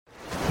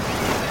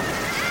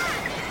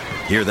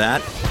Hear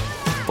that?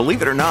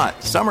 Believe it or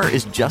not, summer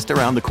is just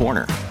around the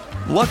corner.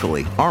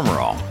 Luckily, Armor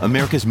All,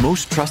 America's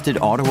most trusted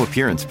auto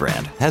appearance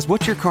brand, has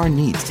what your car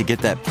needs to get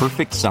that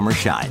perfect summer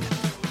shine.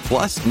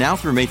 Plus, now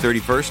through May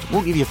 31st,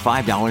 we'll give you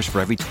 $5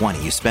 for every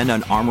 $20 you spend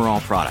on Armor All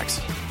products.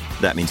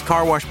 That means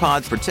car wash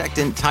pods,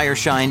 protectant, tire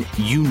shine,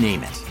 you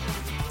name it.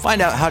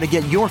 Find out how to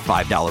get your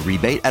 $5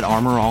 rebate at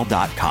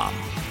armorall.com.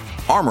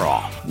 Armor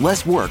All,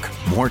 less work,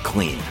 more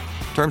clean.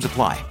 Terms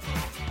apply.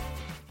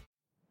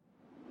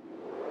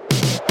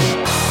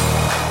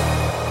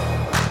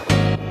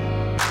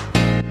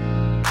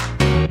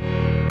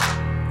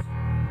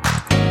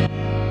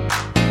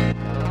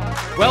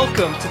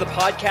 Welcome to the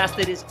podcast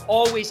that is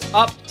always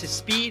up to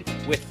speed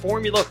with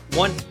Formula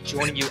One.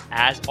 Joining you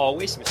as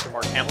always, Mr.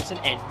 Mark Hamilton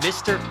and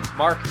Mr.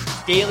 Mark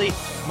Daly.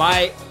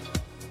 My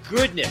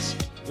goodness,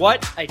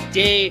 what a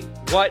day,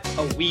 what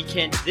a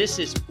weekend. This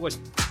was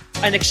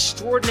an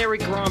extraordinary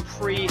Grand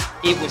Prix.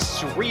 It was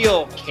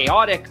surreal,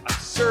 chaotic,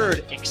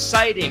 absurd,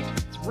 exciting,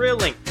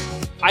 thrilling.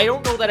 I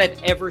don't know that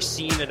I've ever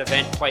seen an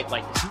event quite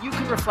like this. And you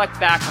can reflect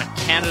back on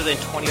Canada in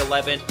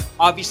 2011.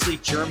 Obviously,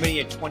 Germany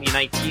in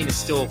 2019 is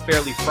still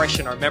fairly fresh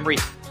in our memory.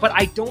 But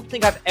I don't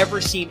think I've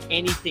ever seen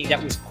anything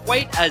that was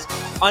quite as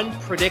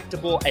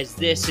unpredictable as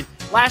this. And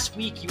last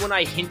week, you and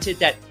I hinted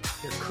that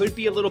there could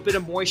be a little bit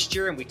of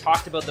moisture, and we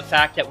talked about the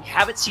fact that we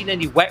haven't seen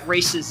any wet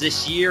races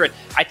this year. And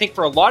I think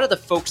for a lot of the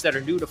folks that are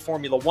new to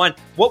Formula One,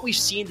 what we've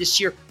seen this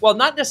year, while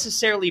not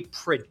necessarily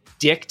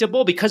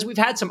predictable, because we've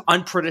had some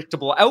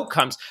unpredictable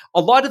outcomes,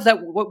 a lot of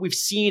that, what we've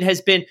seen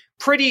has been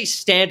pretty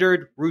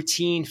standard,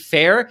 routine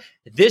fare.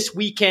 This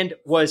weekend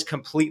was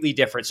completely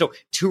different. So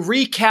to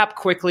recap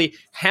quickly,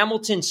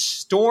 Hamilton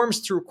storms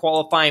through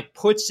qualifying,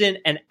 puts in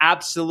an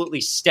absolutely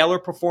stellar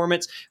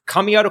performance.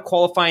 Coming out of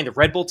qualifying, the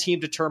Red Bull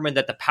team determined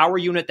that the power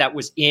unit that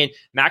was in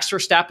Max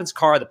Verstappen's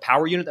car, the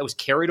power unit that was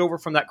carried over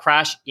from that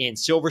crash in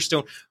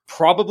Silverstone,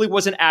 probably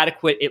wasn't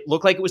adequate. It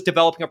looked like it was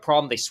developing a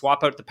problem. They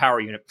swap out the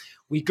power unit.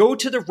 We go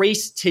to the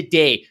race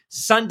today,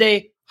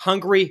 Sunday,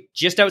 Hungary,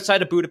 just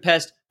outside of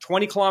Budapest,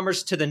 20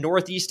 kilometers to the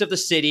northeast of the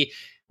city.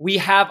 We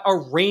have a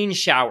rain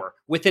shower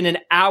within an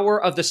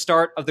hour of the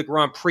start of the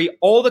Grand Prix.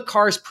 All the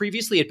cars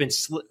previously had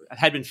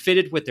been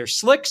fitted with their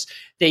slicks.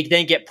 They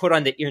then get put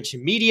on the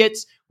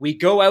intermediates. We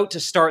go out to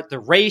start the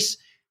race.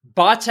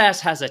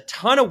 Bottas has a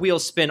ton of wheel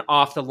spin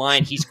off the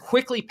line. He's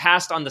quickly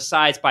passed on the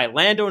sides by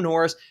Lando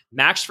Norris,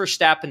 Max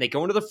Verstappen. They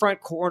go into the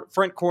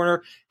front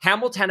corner.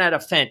 Hamilton had a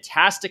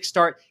fantastic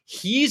start.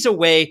 He's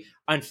away.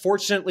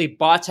 Unfortunately,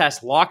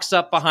 Bottas locks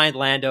up behind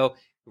Lando,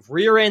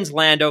 rear ends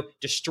Lando,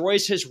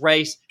 destroys his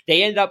race.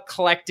 They end up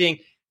collecting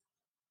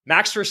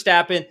Max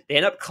Verstappen. They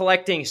end up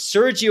collecting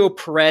Sergio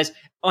Perez.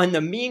 In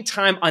the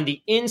meantime, on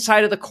the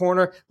inside of the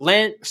corner,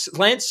 Lance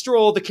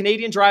Stroll, the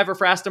Canadian driver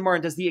for Aston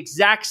Martin, does the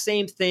exact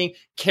same thing,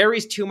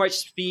 carries too much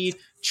speed,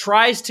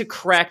 tries to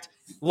correct,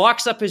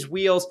 locks up his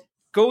wheels,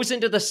 goes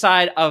into the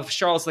side of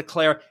Charles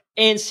Leclerc,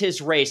 ends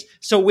his race.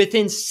 So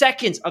within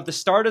seconds of the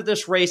start of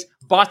this race,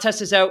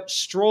 Bottas is out,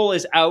 Stroll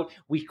is out.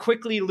 We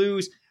quickly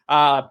lose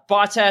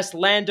Bottas,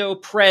 Lando,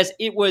 Perez.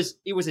 It was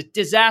a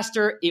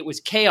disaster. It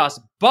was chaos,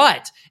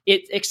 but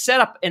it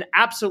set up an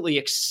absolutely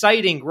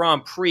exciting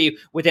Grand Prix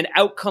with an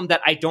outcome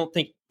that I don't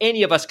think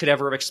any of us could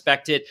ever have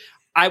expected.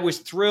 I was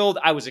thrilled.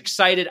 I was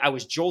excited. I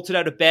was jolted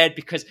out of bed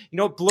because,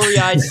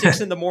 blurry-eyed,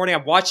 6 a.m,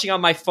 I'm watching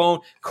on my phone,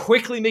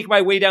 quickly make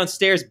my way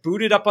downstairs,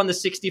 booted up on the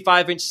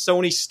 65-inch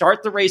Sony,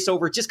 start the race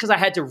over just because I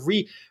had to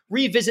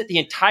revisit the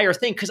entire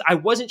thing because I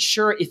wasn't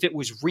sure if it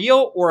was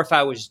real or if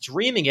I was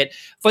dreaming it.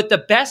 But the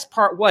best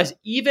part was,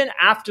 even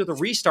after the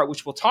restart,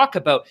 which we'll talk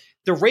about,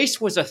 the race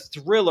was a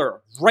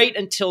thriller right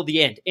until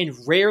the end. And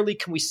rarely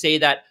can we say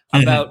that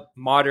about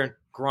modern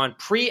Grand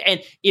Prix.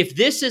 And if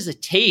this is a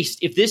taste,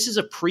 if this is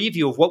a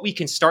preview of what we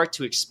can start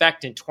to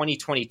expect in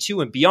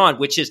 2022 and beyond,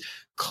 which is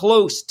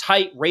close,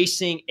 tight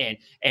racing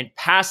and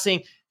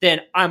passing,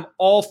 then I'm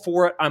all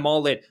for it. I'm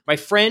all in. My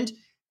friend,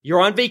 you're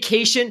on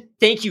vacation.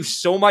 Thank you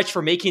so much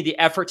for making the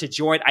effort to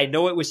join. I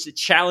know it was a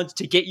challenge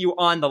to get you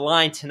on the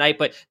line tonight,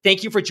 but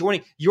thank you for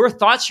joining. Your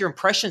thoughts, your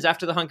impressions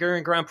after the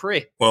Hungarian Grand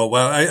Prix? Well,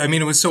 I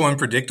mean, it was so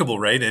unpredictable,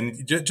 right?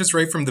 And just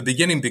right from the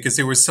beginning, because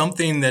there was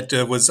something that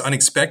was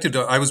unexpected.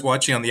 I was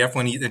watching on the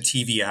F1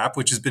 TV app,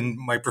 which has been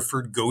my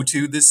preferred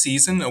go-to this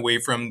season, away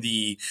from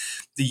the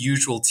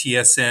usual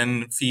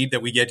TSN feed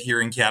that we get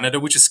here in Canada,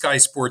 which is Sky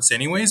Sports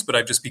anyways, but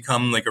I've just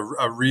become like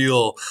a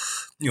real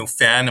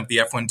fan of the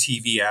F1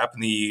 TV app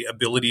and the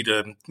ability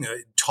to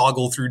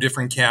toggle through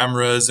different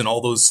cameras and all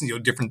those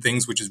different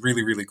things, which is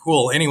really, really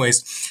cool.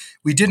 Anyways,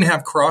 we didn't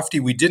have Crofty.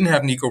 We didn't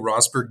have Nico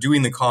Rosberg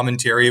doing the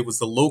commentary. It was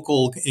the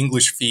local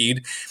English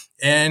feed.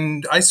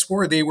 And I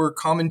swore they were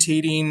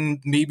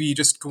commentating, maybe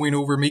just going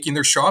over, making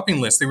their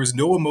shopping list. There was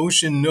no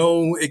emotion,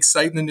 no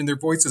excitement in their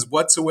voices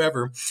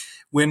whatsoever.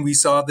 when we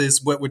saw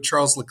this, what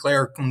Charles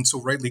Leclerc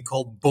so rightly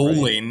called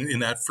bowling in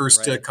that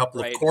first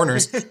couple of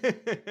corners.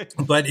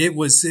 But it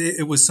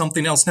was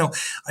something else. Now,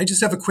 I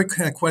just have a quick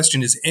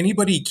question. Is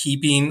anybody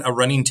keeping a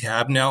running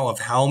tab now of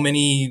how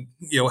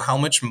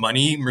much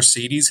money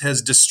Mercedes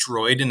has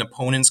destroyed in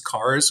opponents'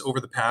 cars over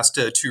the past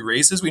 2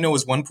 races? We know it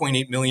was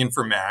 $1.8 million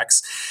for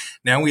Max.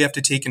 Now we have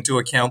to take into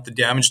account the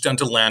damage done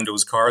to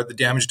Lando's car, the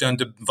damage done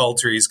to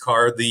Valtteri's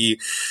car, the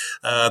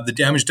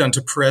damage done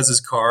to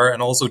Perez's car,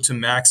 and also to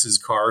Max's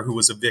car, who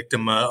was a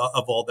victim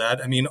of all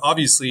that. I mean,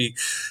 obviously,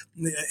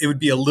 it would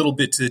be a little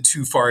bit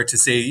too far to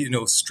say,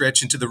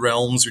 stretch into the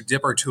realms or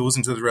dip our toes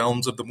into the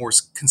realms of the more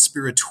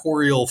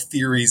conspiratorial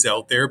theories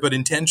out there, but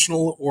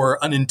intentional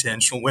or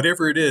unintentional,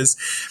 whatever it is,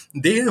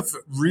 they have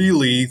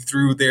really,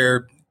 through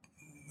their,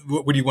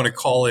 what do you want to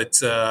call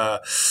it,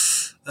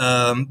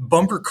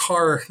 bumper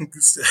car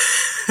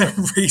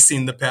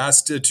racing the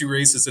past 2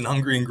 races in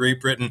Hungary and Great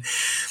Britain,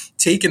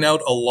 taken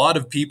out a lot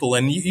of people.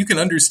 And you can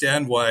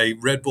understand why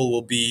Red Bull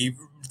will be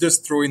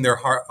just throwing their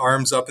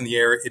arms up in the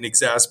air in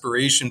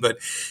exasperation. But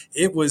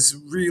it was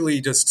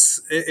really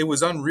it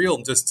was unreal,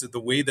 just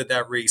the way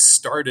that race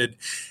started.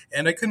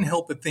 And I couldn't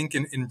help but think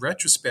in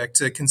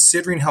retrospect,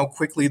 considering how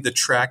quickly the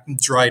track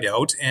dried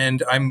out,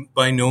 and I'm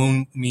by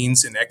no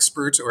means an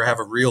expert or have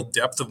a real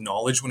depth of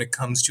knowledge when it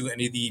comes to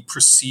any of the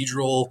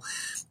procedural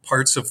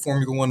parts of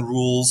Formula One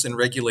rules and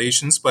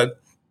regulations,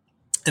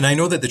 and I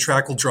know that the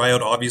track will dry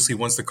out, obviously,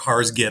 once the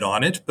cars get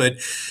on it, but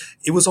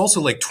it was also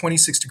like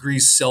 26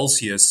 degrees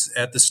Celsius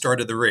at the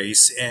start of the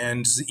race.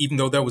 And even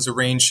though that was a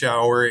rain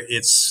shower,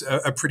 it's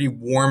a pretty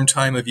warm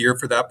time of year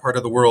for that part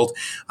of the world.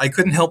 I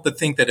couldn't help but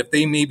think that if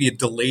they maybe had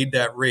delayed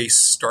that race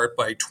start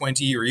by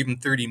 20 or even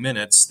 30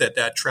 minutes,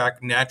 that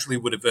track naturally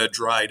would have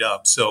dried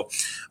up. So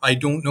I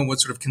don't know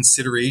what sort of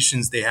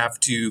considerations they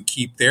have to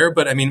keep there.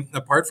 But I mean,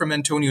 apart from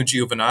Antonio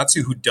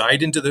Giovinazzi, who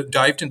dived into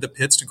the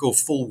pits to go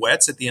full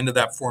wets at the end of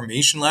that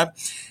formation lap,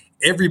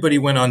 everybody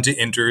went on to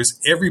inters.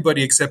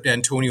 Everybody except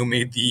Antonio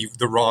made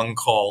the wrong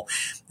call.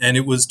 And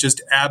it was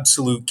just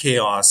absolute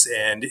chaos.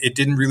 And it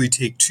didn't really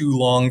take too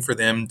long for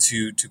them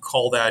to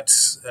call that,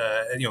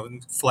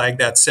 flag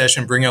that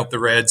session, bring out the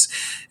reds,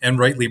 and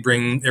rightly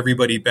bring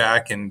everybody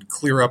back and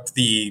clear up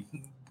the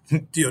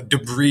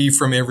debris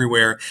from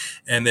everywhere,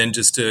 and then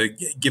just to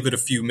give it a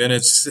few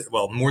minutes,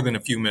 well, more than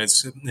a few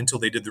minutes until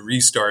they did the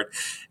restart.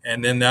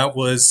 And then that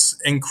was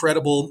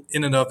incredible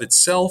in and of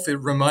itself. It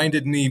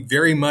reminded me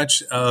very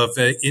much of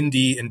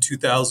Indy in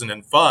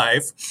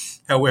 2005.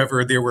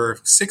 However, there were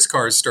 6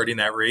 cars starting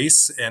that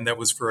race, and that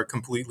was for a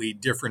completely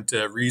different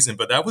reason.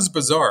 But that was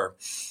bizarre,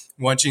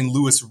 watching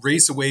Lewis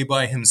race away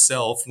by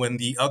himself when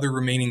the other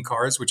remaining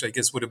cars, which I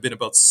guess would have been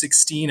about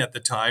 16 at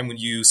the time when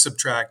you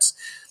subtract,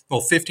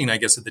 15, I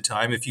guess, at the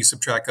time, if you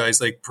subtract guys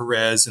like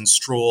Perez and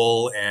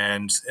Stroll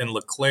and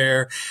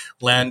Leclerc,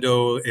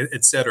 Lando,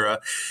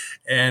 etc.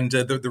 And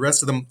the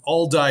rest of them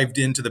all dived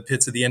into the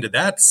pits at the end of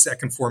that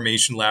second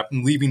formation lap,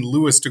 and leaving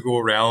Lewis to go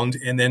around.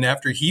 And then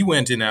after he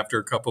went in after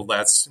a couple of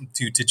laps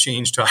to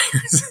change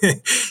tires,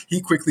 he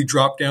quickly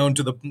dropped down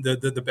to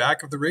the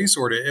back of the race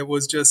order. It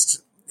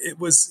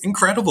was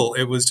incredible.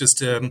 It was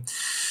just,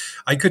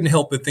 I couldn't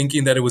help but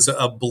thinking that it was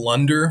a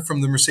blunder from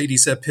the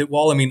Mercedes at pit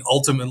wall. I mean,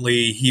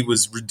 ultimately he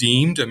was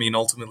redeemed. I mean,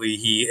 ultimately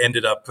he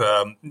ended up,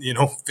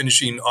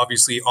 finishing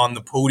obviously on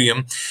the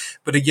podium.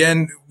 But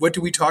again, what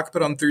do we talk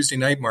about on Thursday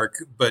night, Mark?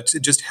 But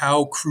just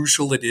how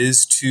crucial it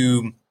is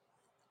to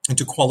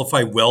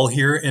qualify well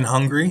here in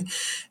Hungary.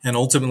 And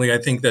ultimately, I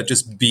think that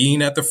just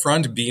being at the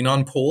front, being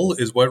on pole,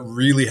 is what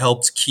really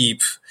helped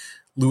keep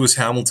Lewis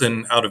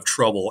Hamilton out of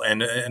trouble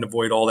and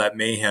avoid all that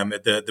mayhem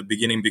at the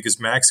beginning, because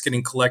Max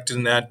getting collected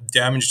in that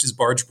damaged his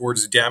barge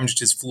boards, damaged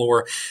his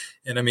floor.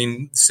 And I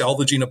mean,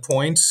 salvaging a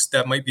point,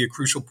 that might be a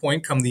crucial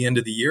point come the end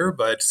of the year,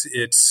 but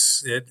it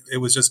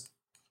was just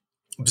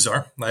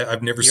bizarre.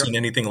 I've never seen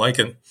anything like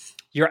it.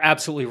 You're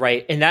absolutely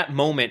right. In that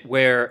moment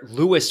where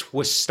Lewis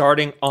was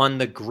starting on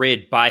the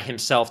grid by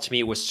himself, to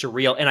me, was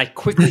surreal. And I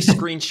quickly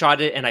screenshot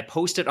it and I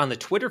posted on the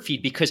Twitter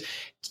feed, because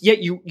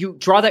you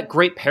draw that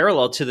great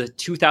parallel to the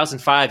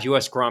 2005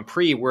 US Grand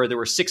Prix, where there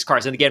were 6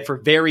 cars, and again, for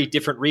very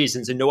different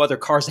reasons, and no other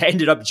cars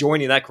ended up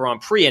joining that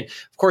Grand Prix. And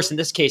of course, in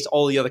this case,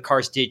 all the other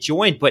cars did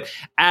join. But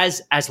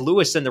as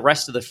Lewis and the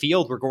rest of the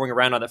field were going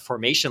around on the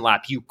formation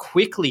lap, you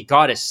quickly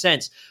got a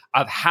sense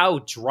of how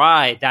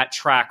dry that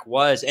track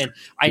was. And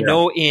I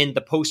know in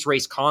the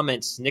post-race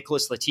comments,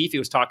 Nicholas Latifi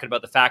was talking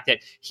about the fact that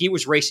he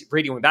was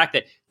radioing back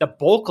that the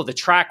bulk of the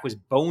track was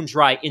bone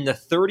dry in the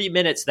 30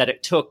 minutes that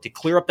it took to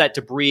clear up that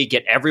debris,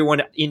 get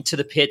everyone into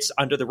the pits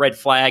under the red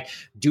flag,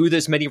 do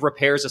as many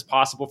repairs as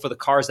possible for the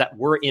cars that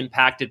were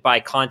impacted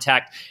by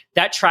contact.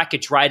 That track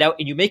had dried out.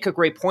 And you make a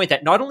great point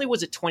that not only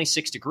was it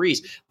 26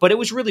 degrees, but it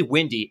was really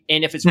windy.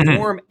 And if it's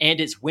warm and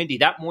it's windy,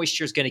 that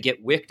moisture is going to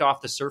get wicked off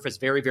the surface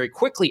very, very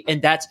quickly.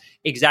 And that's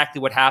exactly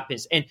what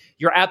happens. And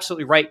you're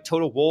absolutely right.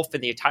 Toto Wolff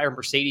and the entire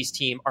Mercedes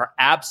team are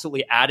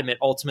absolutely adamant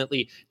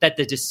ultimately that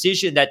the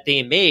decision that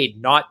they made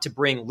not to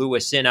bring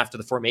Lewis in after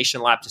the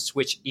formation lap to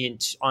switch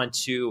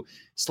onto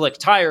slick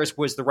tires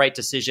was the right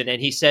decision.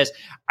 And he says,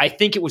 I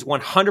think it was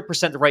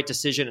 100% the right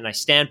decision, and I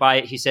stand by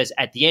it. He says,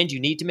 at the end, you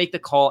need to make the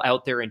call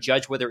out there and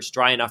judge whether it's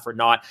dry enough or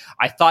not.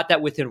 I thought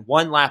that within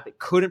one lap, it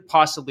couldn't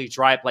possibly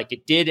dry up like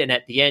it did. And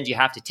at the end, you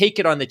have to take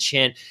it on the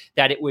chin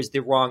that it was the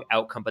wrong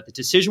outcome. But the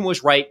decision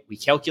was right. We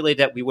calculated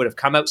that we would have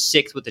come out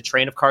sixth with the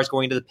train of cars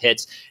going to the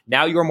pits.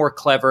 Now you're more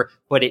clever,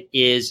 but it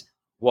is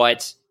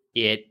what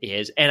it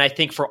is. And I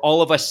think for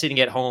all of us sitting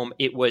at home,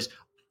 it was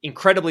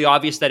incredibly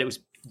obvious that it was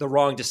the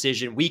wrong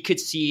decision. We could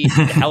see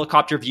the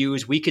helicopter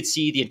views. We could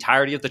see the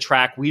entirety of the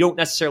track. We don't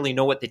necessarily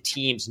know what the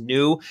teams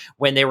knew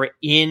when they were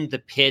in the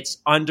pits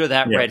under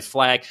that red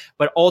flag.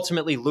 But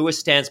ultimately, Lewis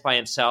stands by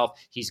himself.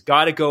 He's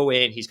got to go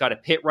in. He's got to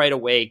pit right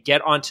away,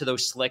 get onto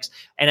those slicks.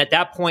 And at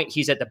that point,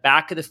 he's at the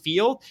back of the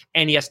field,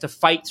 and he has to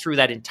fight through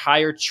that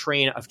entire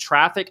train of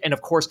traffic. And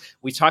of course,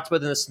 we talked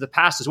about this in the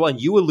past as well,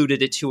 and you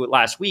alluded to it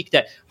last week,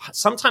 that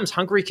sometimes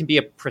Hungary can be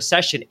a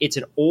procession. It's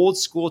an old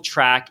school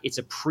track. It's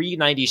a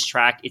pre-90s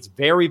track. It's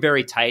very,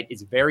 very tight.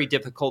 It's very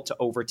difficult to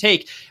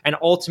overtake. And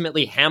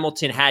ultimately,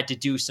 Hamilton had to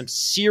do some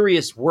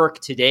serious work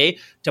today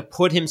to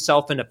put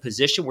himself in a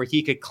position where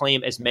he could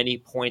claim as many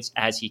points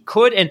as he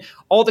could. And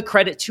all the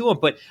credit to him.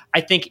 But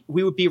I think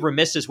we would be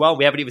remiss as well.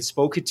 We haven't even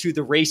spoken to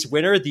the race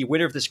winner, the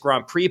winner of this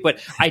Grand Prix. But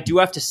I do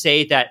have to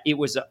say that it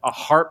was a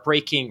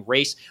heartbreaking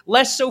race,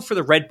 less so for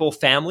the Red Bull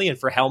family and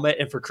for Helmut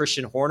and for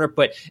Christian Horner,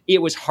 but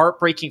it was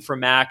heartbreaking for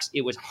Max.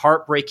 It was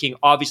heartbreaking,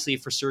 obviously,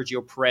 for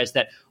Sergio Perez,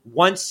 that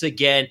once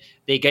again,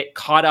 they get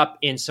caught up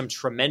in some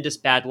tremendous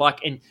bad luck.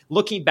 And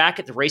looking back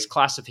at the race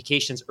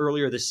classifications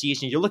earlier this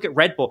season, you look at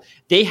Red Bull,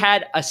 they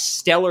had a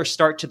stellar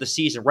start to the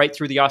season right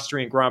through the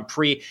Austrian Grand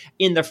Prix.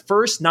 In the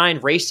first 9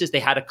 races, they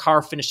had a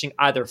car finishing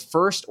either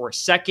first or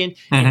second.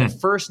 In the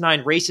first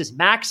 9 races,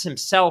 Max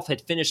himself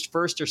had finished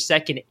first or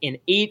second in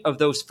 8 of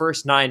those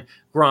first 9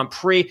 Grand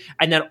Prix.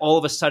 And then all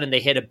of a sudden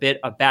they hit a bit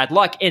of bad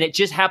luck. And it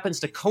just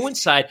happens to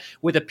coincide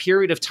with a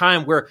period of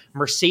time where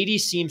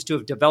Mercedes seems to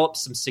have developed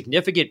some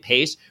significant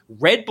pace.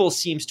 Red Bull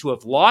seems to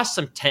have lost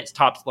some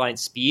top line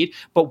speed,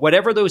 but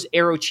whatever those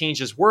aero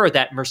changes were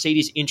that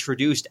Mercedes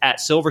introduced at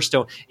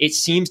Silverstone, it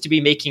seems to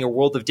be making a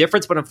world of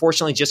difference, but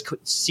unfortunately just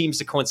seems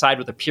to coincide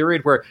with a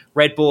period where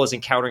Red Bull is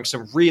encountering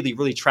some really,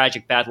 really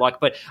tragic bad luck.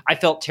 But I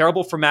felt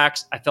terrible for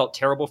Max. I felt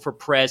terrible for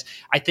Perez.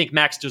 I think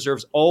Max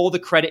deserves all the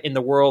credit in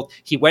the world.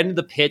 He went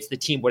into the pits, the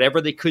team,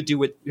 whatever they could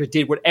do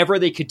did whatever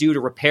they could do to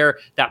repair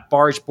that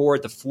barge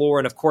board, the floor.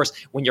 And of course,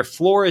 when your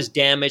floor is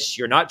damaged,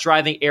 you're not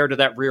driving air to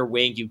that rear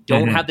wing. You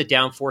don't have the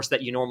downforce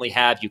that you normally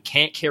have. You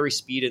can't carry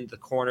speed into the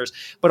corners.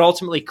 But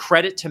ultimately,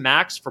 credit to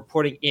Max for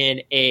putting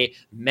in a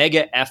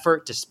mega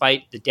effort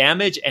despite the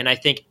damage. And I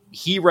think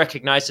he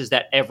recognizes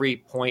that every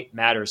point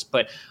matters.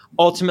 But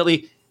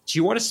ultimately, do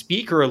you want to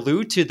speak or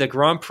allude to the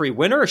Grand Prix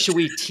winner, or should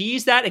we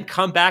tease that and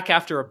come back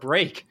after a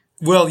break?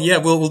 Well, yeah,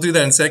 we'll do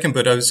that in a second.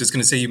 But I was just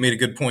going to say you made a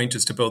good point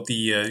just about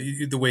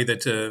the way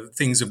that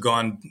things have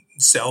gone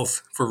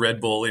south for Red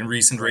Bull in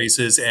recent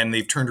races, and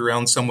they've turned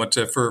around somewhat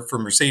for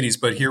Mercedes.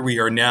 But here we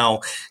are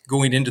now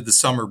going into the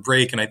summer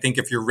break, and I think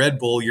if you're Red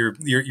Bull,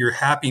 you're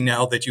happy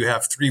now that you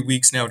have 3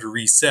 weeks now to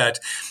reset,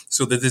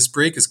 so that this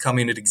break is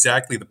coming at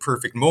exactly the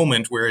perfect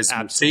moment. Whereas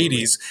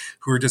Mercedes,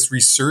 who are just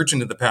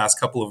resurgent in the past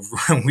couple of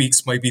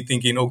weeks, might be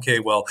thinking,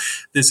 okay, well,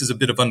 this is a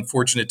bit of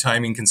unfortunate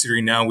timing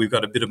considering now we've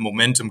got a bit of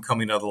momentum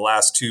coming out of the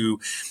last two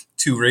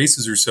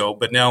races or so.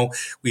 But now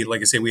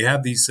like I say, we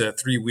have these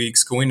 3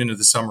 weeks going into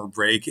the summer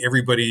break.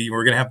 We're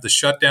going to have the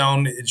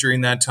shutdown during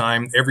that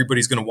time.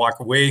 Everybody's going to walk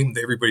away.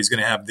 Everybody's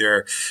going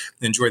to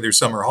enjoy their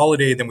summer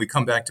holiday. Then we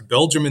come back to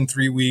Belgium in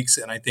 3 weeks.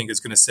 And I think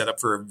it's going to set up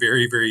for a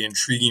very, very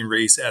intriguing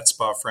race at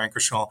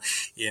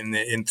Spa-Francorchamps in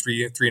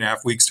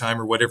 3.5 weeks time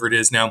or whatever it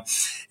is now.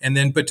 And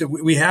then, but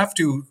we have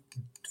to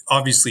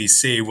obviously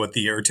say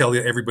tell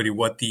everybody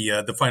what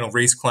the final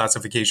race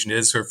classification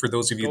is. So for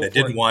those of you that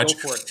didn't watch,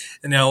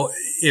 now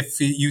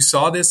if you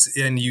saw this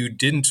and you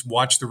didn't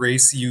watch the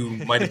race, you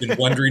might have been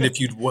wondering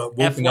if you'd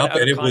woken up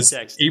and it was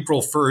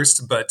April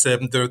 1st. But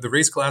the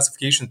race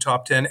classification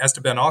top 10,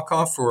 Esteban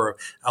Ocon for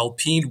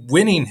Alpine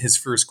winning his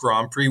first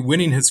Grand Prix,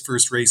 winning his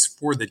first race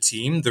for the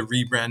team, the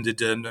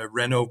rebranded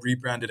Renault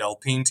rebranded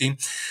Alpine team.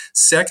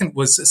 Second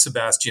was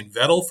Sebastian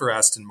Vettel for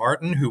Aston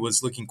Martin, who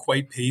was looking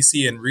quite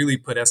pacey and really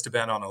put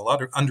Esteban under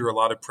a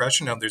lot of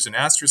pressure. Now, there's an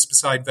asterisk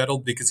beside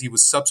Vettel because he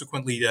was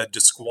subsequently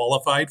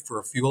disqualified for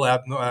a fuel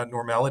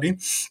abnormality.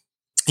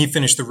 He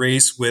finished the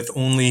race with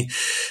only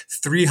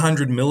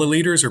 300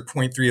 milliliters or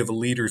 0.3 of a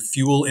liter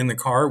fuel in the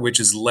car, which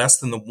is less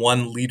than the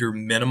 1 liter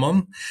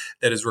minimum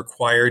that is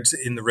required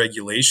in the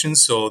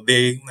regulations. So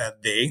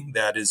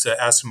that is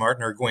Aston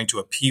Martin, are going to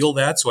appeal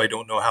that. So I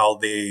don't know how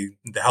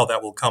that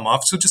will come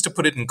off. So just to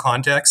put it in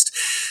context,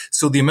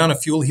 so the amount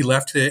of fuel he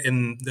left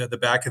in the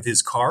back of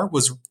his car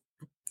was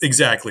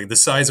exactly the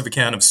size of a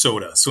can of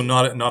soda, so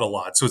not a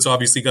lot. So it's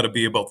obviously got to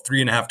be about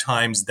 3.5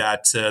 times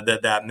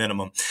that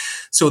minimum.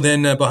 So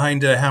then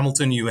behind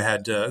Vettel, you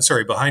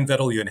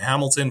had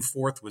Hamilton.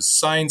 Fourth was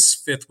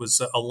Sainz. Fifth was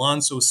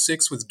Alonso.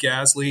 Sixth was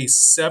Gasly.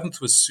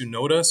 Seventh was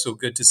Tsunoda. So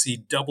good to see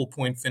double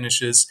point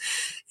finishes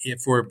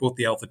for both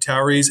the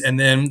AlphaTauris. And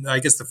then I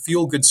guess the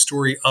feel-good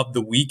story of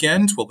the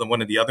weekend, well, then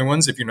one of the other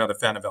ones, if you're not a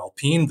fan of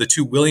Alpine, the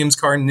two Williams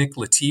car, Nick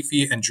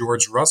Latifi and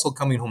George Russell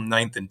coming home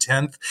 8th and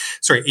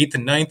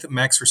 9th,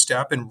 Max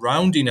Verstappen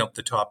rounding out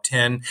the top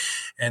 10.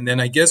 And then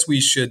I guess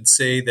we should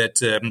say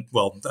that,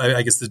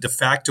 I guess the de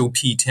facto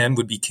P10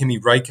 would be Kimi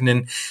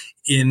Räikkönen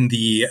in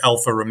the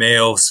Alfa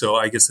Romeo. So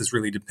I guess this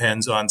really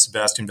depends on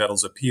Sebastian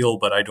Vettel's appeal,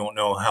 but I don't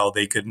know how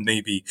they could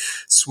maybe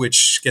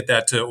get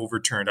that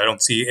overturned. I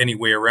don't see any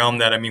way around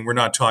that. I mean, we're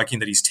not talking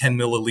that he's 10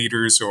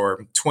 milliliters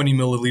or 20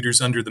 milliliters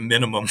under the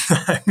minimum.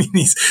 I mean,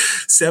 he's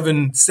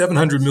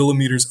 700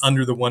 millimeters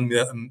under the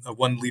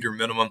 1 liter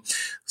minimum.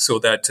 So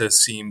that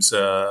seems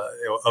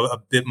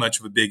a bit much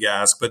of a big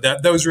ask, but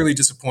that was really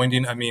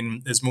disappointing. I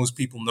mean, as most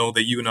people know,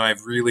 that you and I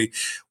have really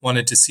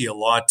wanted to see a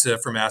lot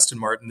from Aston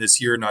Martin this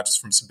year, not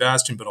just from Sebastian,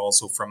 but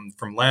also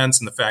from Lance,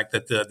 and the fact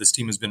that this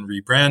team has been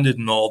rebranded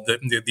and all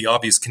the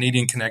obvious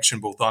Canadian connection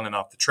both on and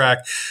off the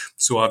track.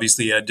 So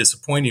obviously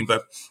disappointing,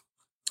 but.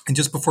 And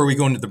just before we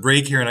go into the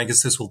break here, and I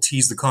guess this will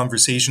tease the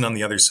conversation on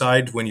the other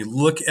side, when you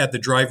look at the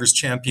Drivers'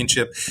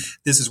 Championship,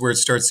 this is where it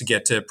starts to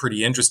get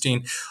pretty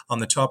interesting. On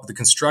the top of the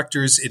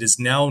Constructors, it is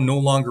now no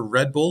longer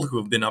Red Bull, who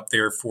have been up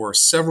there for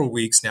several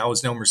weeks now.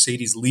 Is now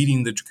Mercedes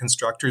leading the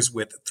Constructors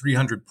with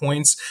 300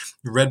 points.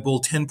 Red Bull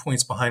 10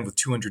 points behind with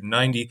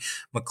 290.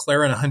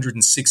 McLaren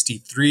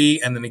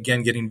 163. And then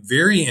again, getting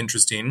very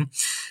interesting,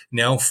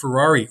 now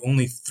Ferrari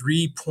only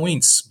 3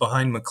 points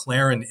behind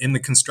McLaren in the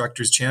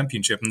Constructors'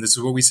 Championship. And this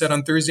is what we said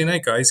on Thursday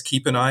night, guys.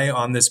 Keep an eye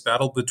on this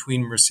battle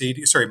between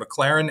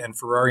McLaren and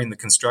Ferrari in the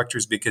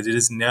Constructors, because it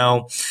is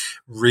now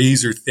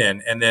razor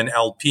thin. And then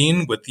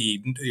Alpine, with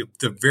the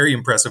very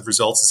impressive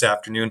results this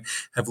afternoon,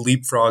 have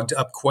leapfrogged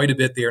up quite a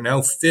bit. They are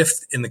now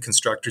 5th in the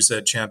Constructors'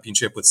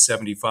 Championship with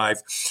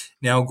 75.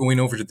 Now going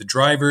over to the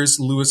drivers,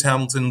 Lewis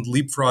Hamilton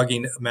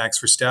leapfrogging Max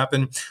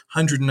Verstappen,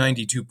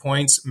 192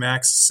 points.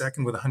 Max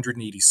second with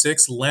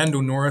 186.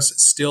 Lando Norris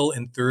still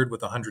in third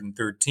with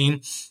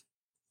 113.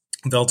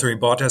 Valtteri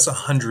Bottas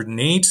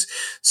 108,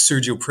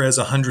 Sergio Perez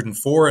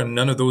 104, and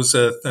none of those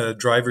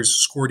drivers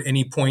scored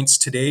any points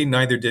today.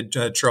 Neither did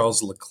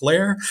Charles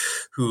Leclerc,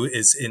 who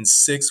is in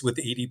 6th with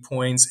 80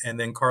 points, and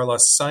then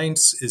Carlos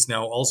Sainz is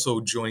now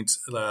also joint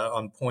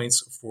on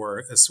points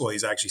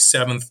he's actually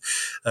 7th.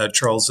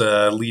 Charles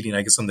leading,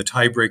 I guess, on the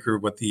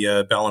tiebreaker with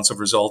the balance of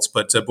results,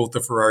 but both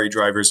the Ferrari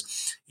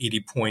drivers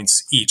 80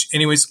 points each.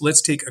 Anyways,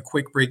 let's take a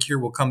quick break here.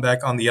 We'll come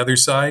back on the other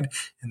side,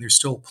 and there's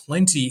still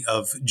plenty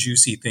of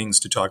juicy things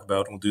to talk about.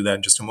 We'll do that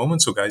in just a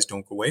moment. So guys,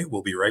 don't go away.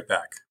 We'll be right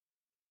back.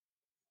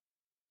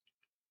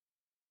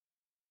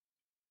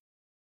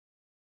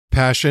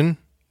 Passion,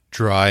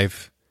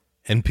 drive,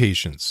 and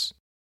patience.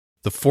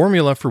 The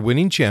formula for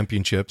winning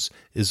championships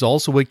is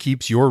also what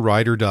keeps your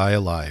ride or die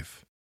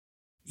alive.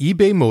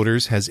 eBay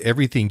Motors has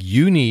everything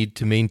you need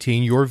to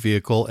maintain your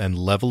vehicle and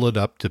level it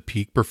up to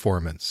peak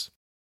performance.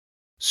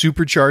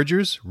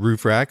 Superchargers,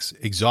 roof racks,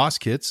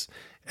 exhaust kits,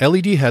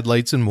 LED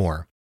headlights, and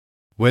more.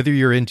 Whether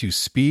you're into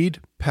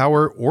speed,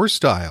 power, or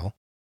style,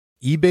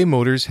 eBay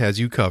Motors has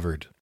you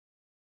covered.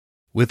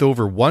 With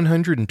over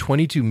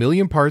 122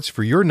 million parts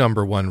for your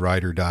number one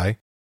ride or die,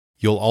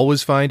 you'll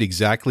always find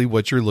exactly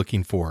what you're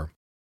looking for.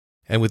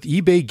 And with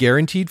eBay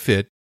Guaranteed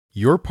Fit,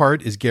 your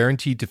part is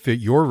guaranteed to fit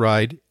your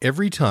ride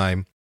every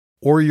time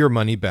or your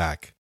money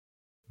back.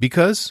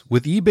 Because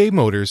with eBay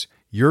Motors,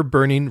 you're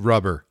burning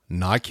rubber,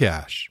 not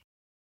cash.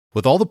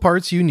 With all the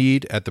parts you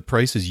need at the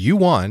prices you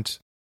want,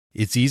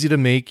 it's easy to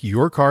make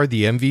your car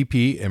the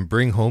MVP and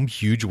bring home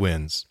huge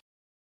wins.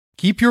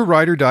 Keep your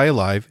ride or die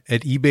alive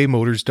at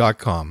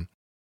ebaymotors.com.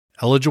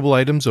 Eligible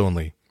items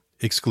only.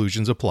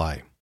 Exclusions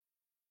apply.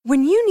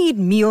 When you need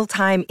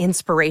mealtime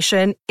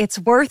inspiration, it's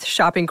worth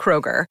shopping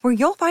Kroger, where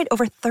you'll find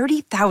over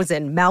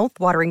 30,000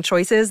 mouth-watering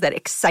choices that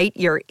excite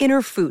your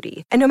inner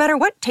foodie. And no matter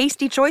what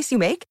tasty choice you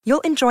make,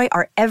 you'll enjoy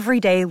our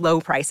everyday low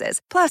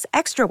prices, plus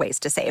extra ways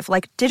to save,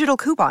 like digital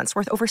coupons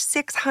worth over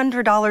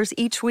 $600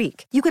 each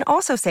week. You can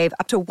also save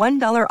up to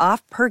 $1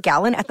 off per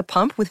gallon at the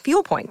pump with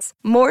fuel points.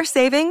 More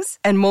savings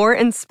and more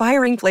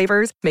inspiring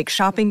flavors make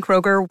shopping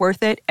Kroger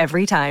worth it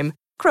every time.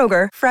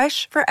 Kroger,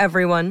 fresh for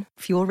everyone.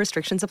 Fuel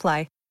restrictions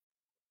apply.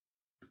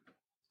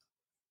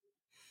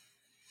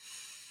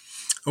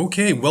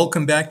 Okay,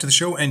 welcome back to the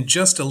show. And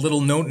just a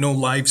little note, no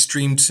live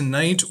stream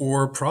tonight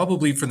or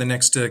probably for the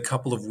next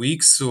couple of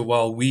weeks. So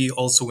while we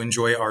also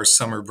enjoy our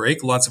summer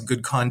break, lots of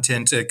good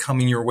content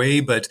coming your way.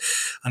 But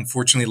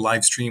unfortunately,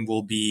 live stream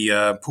will be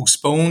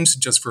postponed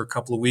just for a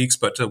couple of weeks.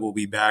 But we'll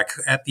be back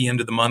at the end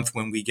of the month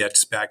when we get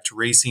back to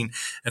racing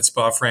at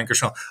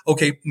Spa-Francorchamps.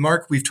 Okay,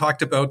 Mark, we've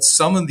talked about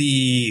some of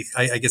the,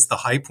 I guess, the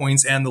high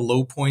points and the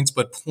low points,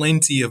 but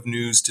plenty of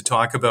news to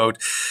talk about.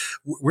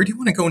 Where do you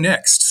want to go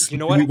next? You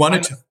know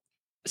what?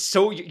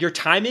 So your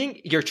timing,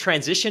 your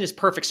transition is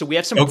perfect. So we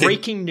have some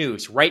breaking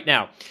news right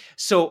now.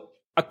 So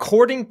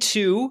According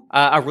to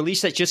a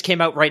release that just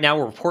came out right now,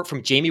 a report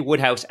from Jamie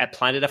Woodhouse at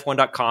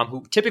planetf1.com,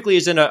 who typically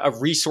isn't a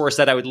resource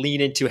that I would lean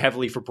into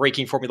heavily for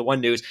breaking Formula One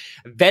news,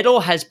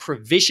 Vettel has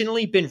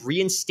provisionally been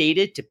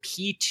reinstated to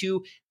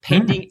P2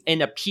 pending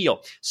an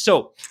appeal.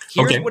 So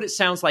here's what it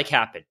sounds like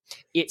happened.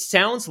 It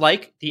sounds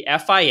like the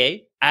FIA,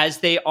 as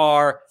they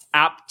are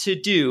apt to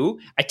do,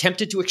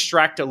 attempted to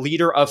extract a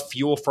liter of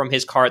fuel from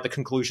his car at the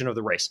conclusion of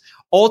the race.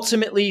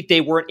 Ultimately, they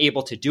weren't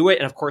able to do it.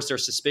 And of course, there are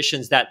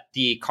suspicions that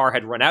the car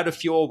had run out of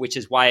fuel, which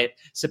is why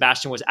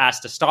Sebastian was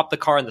asked to stop the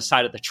car on the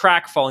side of the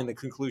track following the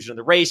conclusion of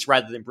the race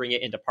rather than bring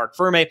it into Parc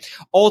Ferme.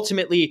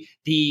 Ultimately,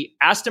 the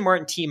Aston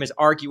Martin team is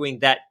arguing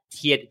that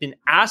he had been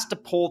asked to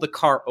pull the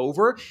car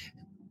over,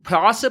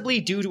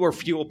 possibly due to a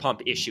fuel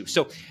pump issue.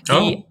 So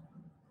the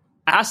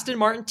Aston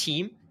Martin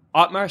team,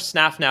 Otmar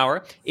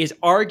Szafnauer, is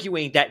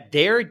arguing that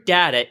their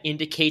data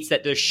indicates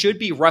that there should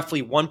be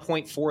roughly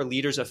 1.4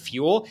 liters of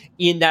fuel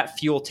in that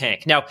fuel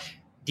tank. Now,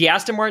 the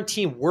Aston Martin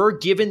team were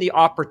given the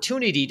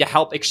opportunity to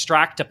help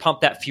extract, to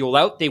pump that fuel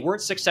out. They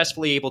weren't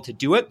successfully able to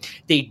do it.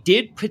 They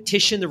did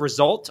petition the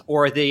result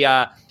or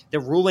the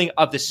ruling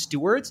of the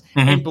stewards.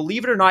 And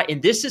believe it or not,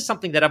 and this is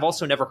something that I've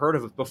also never heard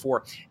of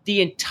before,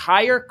 the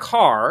entire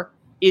car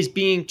is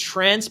being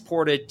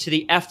transported to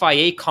the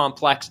FIA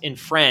complex in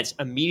France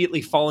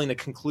immediately following the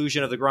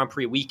conclusion of the Grand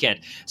Prix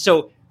weekend.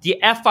 So the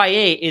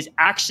FIA is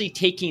actually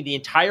taking the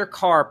entire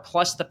car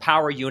plus the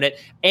power unit,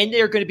 and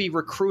they're going to be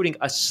recruiting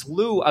a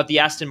slew of the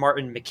Aston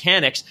Martin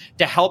mechanics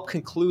to help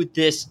conclude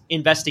this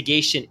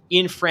investigation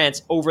in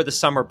France over the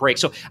summer break.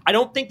 So I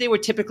don't think they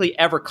would typically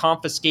ever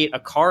confiscate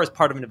a car as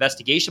part of an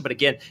investigation. But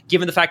again,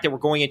 given the fact that we're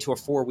going into a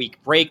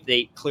 4-week break,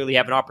 they clearly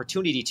have an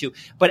opportunity to.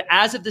 But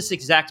as of this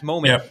exact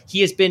moment,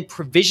 he has been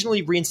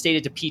provisionally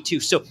reinstated to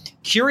P2. So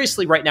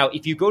curiously right now,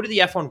 if you go to the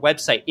F1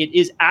 website, it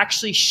is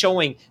actually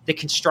showing the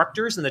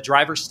constructors and the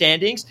drivers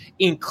standings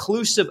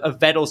inclusive of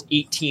Vettel's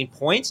 18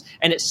 points,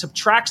 and it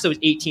subtracts those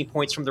 18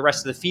 points from the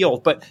rest of the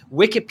field. But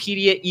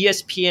Wikipedia,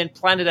 ESPN,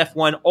 Planet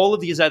F1, all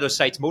of these other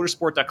sites,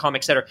 motorsport.com,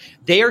 etc.,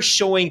 they are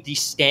showing the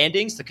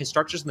standings, the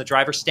constructors and the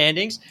driver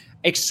standings,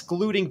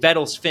 excluding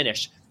Vettel's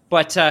finish.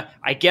 But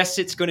I guess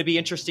it's going to be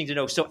interesting to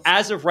know. So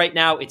as of right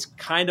now, it's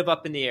kind of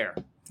up in the air.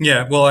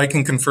 Yeah, well, I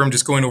can confirm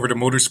just going over to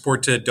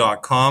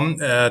motorsport.com.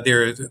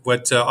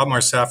 What Otmar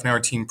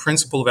Szafnauer, team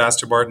principal of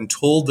Aston Martin,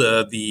 told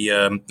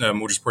the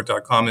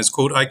motorsport.com is,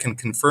 quote, "I can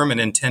confirm and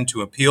intend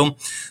to appeal.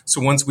 So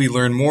once we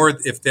learn more,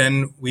 if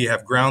then we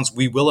have grounds,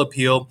 we will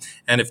appeal.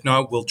 And if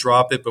not, we'll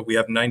drop it. But we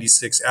have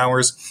 96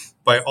 hours.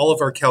 By all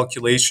of our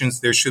calculations,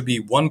 there should be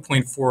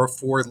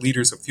 1.44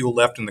 liters of fuel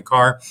left in the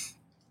car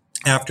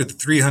after the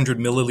 300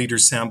 milliliter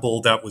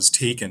sample that was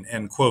taken,"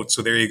 end quote.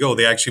 So there you go.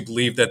 They actually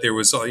believe that there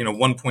was,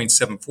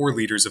 1.74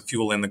 liters of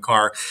fuel in the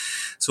car.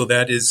 So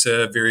that is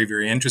very,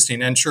 very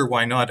interesting. And sure,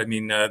 why not? I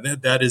mean,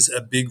 that is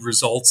a big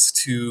result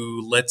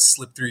to let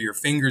slip through your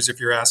fingers if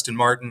you're Aston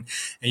Martin,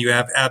 and you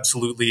have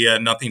absolutely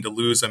nothing to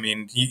lose. I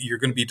mean, you're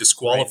going to be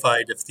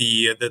disqualified if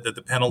the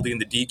penalty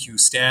and the DQ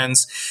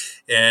stands.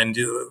 And,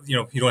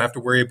 you don't have to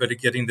worry about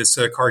getting this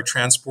car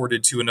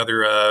transported to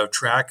another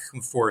track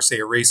for, say,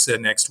 a race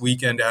next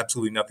weekend.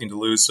 Absolutely nothing to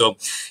lose. So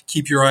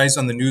keep your eyes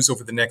on the news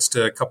over the next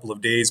couple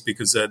of days,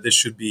 because this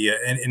should be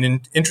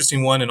an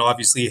interesting one, and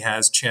obviously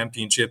has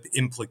championship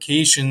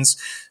implications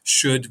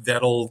should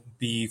Vettel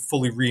be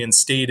fully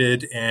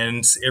reinstated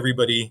and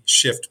everybody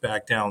shift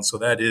back down. So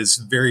that is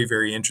very,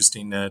 very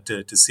interesting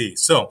to see.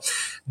 So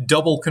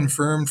double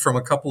confirmed from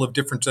a couple of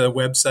different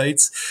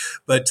websites.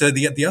 But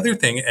the other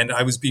thing, and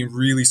I was being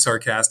really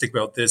sarcastic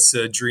about this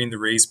during the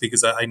race,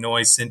 because I know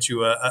I sent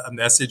you a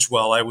message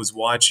while I was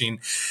watching.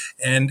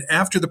 And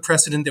after the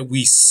precedent that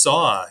we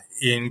saw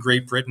in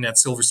Great Britain at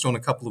Silverstone a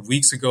couple of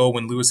weeks ago,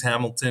 when Lewis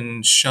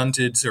Hamilton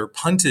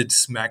punted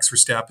Max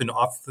Verstappen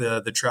off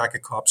the track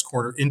at Copse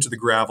Corner into the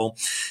gravel.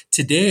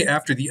 Today,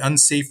 after the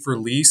unsafe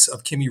release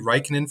of Kimi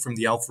Räikkönen from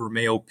the Alfa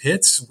Romeo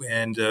pits,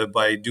 and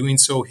by doing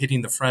so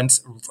hitting the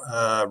front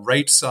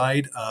right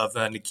side of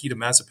Nikita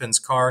Mazepin's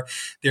car,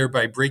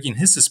 thereby breaking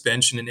his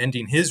suspension and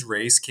ending his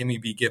race, Kimi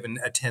be given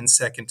a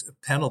 10-second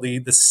penalty.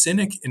 The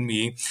cynic in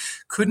me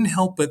couldn't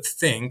help but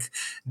think,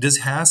 does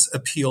Haas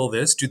appeal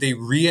this? Do they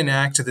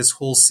reenact this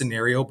whole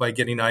scenario by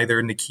getting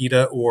either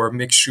Nikita or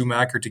Mick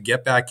Schumacher to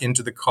get back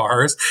into the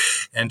cars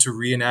and to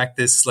reenact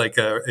this like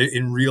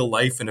in real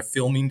life in a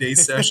filming day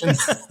session?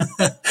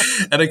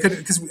 And I couldn't,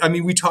 because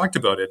we talked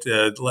about it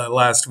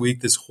last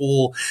week, this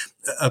whole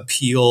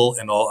appeal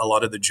and a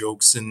lot of the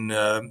jokes and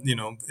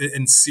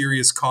and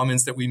serious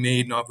comments that we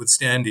made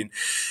notwithstanding.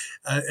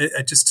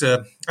 It's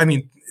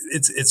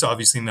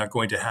obviously not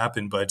going to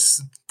happen, but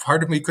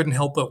part of me couldn't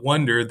help but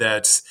wonder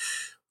that,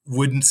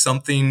 wouldn't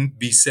something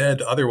be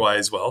said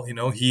otherwise? Well,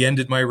 he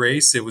ended my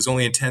race. It was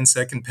only a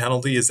 10-second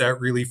penalty. Is that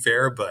really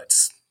fair? But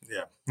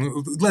yeah,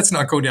 let's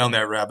not go down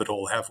that rabbit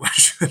hole,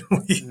 should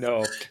we?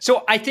 No.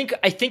 So I think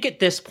at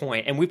this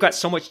point, and we've got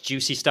so much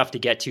juicy stuff to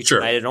get to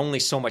tonight and only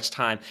so much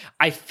time,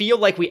 I feel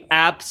like we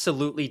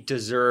absolutely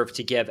deserve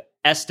to give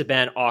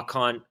Esteban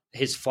Ocon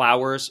his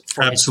flowers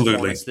for his Absolutely.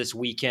 performance this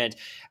weekend.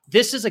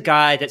 This is a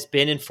guy that's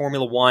been in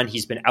Formula One.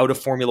 He's been out of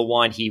Formula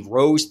One. He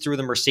rose through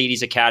the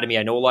Mercedes Academy.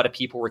 I know a lot of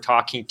people were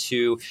talking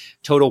to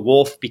Toto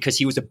Wolff because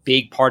he was a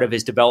big part of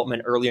his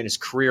development early in his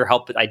career,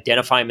 helped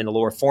identify him in the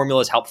lower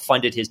formulas, helped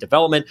funded his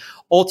development.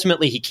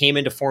 Ultimately, he came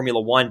into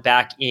Formula One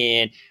back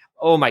in,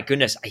 oh my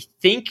goodness, I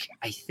think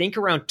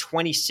around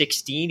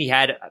 2016,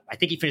 I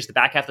think he finished the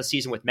back half of the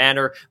season with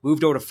Manor,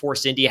 moved over to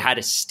Force India, had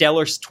a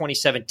stellar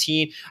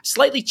 2017,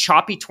 slightly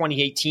choppy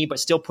 2018, but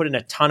still put in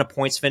a ton of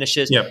points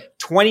finishes. Yep.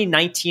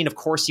 2019, of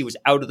course, he was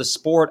out of the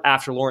sport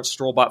after Lawrence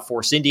Stroll bought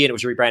Force India, and it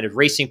was rebranded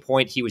Racing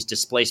Point. He was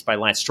displaced by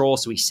Lance Stroll,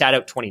 so he sat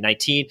out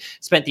 2019,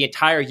 spent the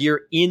entire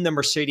year in the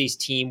Mercedes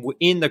team,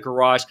 in the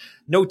garage,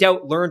 no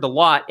doubt learned a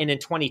lot. And in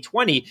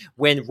 2020,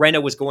 when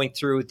Renault was going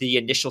through the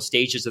initial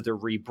stages of their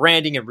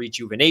rebranding and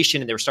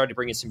rejuvenation, and they were starting to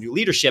bring in some new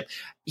leadership,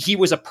 he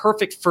was a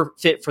perfect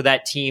fit for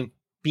that team,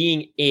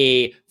 being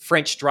a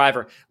French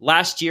driver.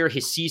 Last year,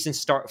 his season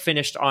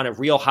finished on a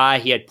real high.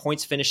 He had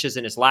points finishes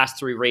in his last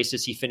 3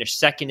 races. He finished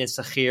second in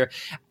Sakhir.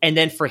 And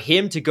then for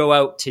him to go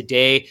out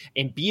today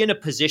and be in a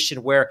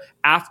position where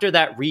after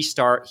that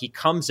restart, he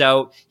comes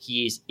out,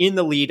 he's in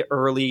the lead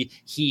early,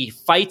 he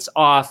fights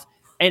off.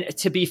 And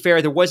to be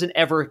fair, there wasn't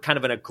ever kind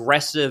of an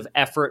aggressive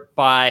effort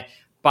by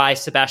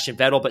Sebastian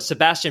Vettel, but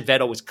Sebastian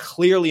Vettel was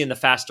clearly in the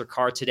faster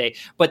car today.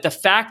 But the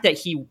fact that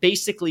he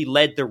basically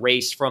led the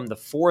race from the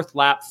 4th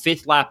lap,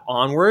 5th lap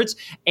onwards,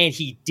 and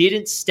he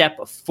didn't step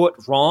a foot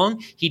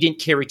wrong, he didn't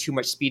carry too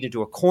much speed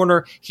into a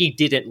corner, he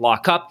didn't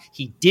lock up,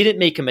 he didn't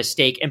make a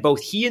mistake, and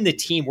both he and the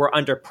team were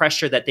under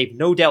pressure that they've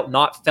no doubt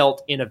not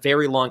felt in a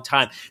very long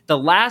time. The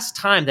last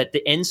time that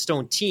the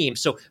Enstone team,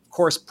 so of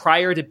course,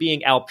 prior to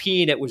being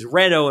Alpine, it was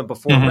Renault, and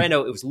before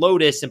Renault, it was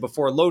Lotus, and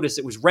before Lotus,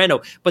 it was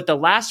Renault. But the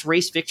last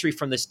race victory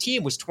from this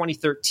team was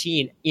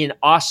 2013 in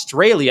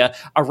Australia,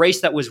 a race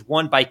that was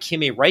won by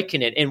Kimi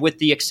Räikkönen. And with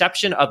the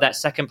exception of that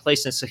second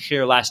place in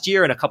Sakhir last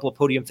year and a couple of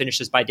podium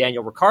finishes by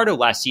Daniel Ricciardo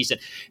last season,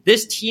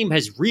 this team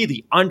has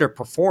really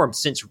underperformed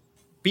since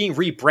being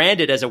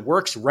rebranded as a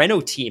Works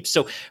Renault team.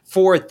 So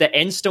for the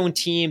Enstone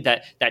team,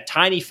 that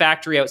tiny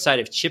factory outside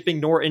of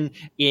Chipping Norton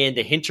in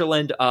the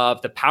hinterland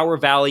of the Power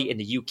Valley in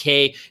the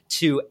UK,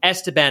 to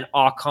Esteban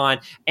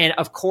Ocon, and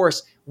of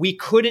course, we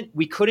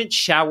couldn't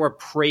shower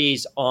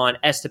praise on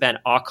Esteban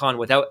Ocon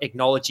without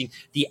acknowledging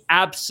the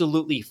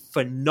absolutely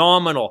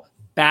phenomenal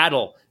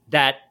battle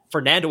that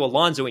Fernando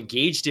Alonso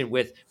engaged in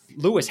with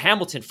Lewis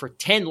Hamilton for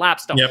 10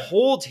 laps to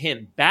hold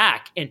him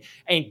back and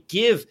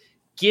give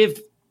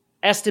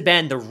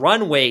Esteban the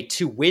runway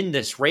to win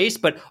this race.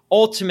 But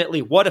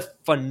ultimately, what a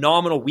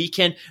phenomenal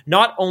weekend,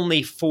 not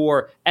only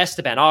for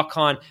Esteban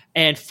Ocon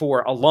and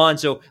for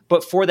Alonso,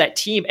 but for that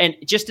team. And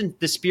just in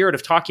the spirit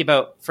of talking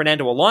about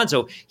Fernando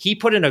Alonso, he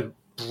put in a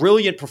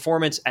brilliant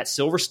performance at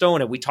Silverstone,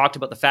 and we talked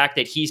about the fact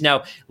that he's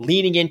now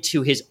leaning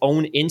into his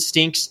own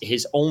instincts,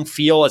 his own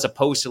feel, as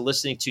opposed to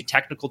listening to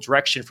technical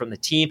direction from the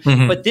team.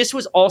 But this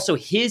was also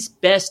his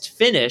best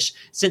finish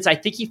since I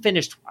think he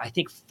finished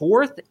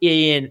 4th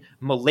in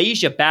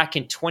Malaysia back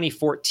in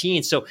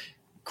 2014. So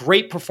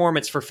great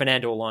performance for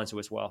Fernando Alonso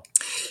as well.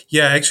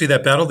 Yeah, actually,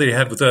 that battle that he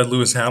had with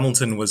Lewis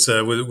Hamilton was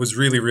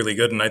really, really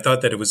good, and I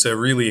thought that it was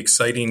really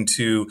exciting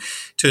to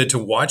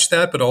watch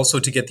that, but also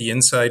to get the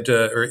insight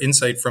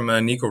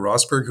from Nico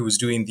Rosberg, who was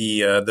doing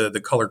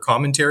the color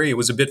commentary. It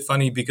was a bit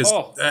funny because,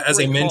 as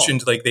I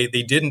mentioned, like they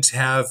didn't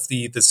have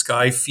the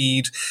Sky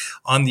feed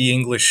on the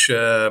English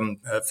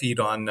feed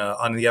on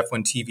the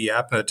F1 TV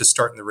app to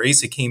start in the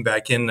race. It came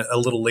back in a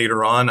little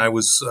later on.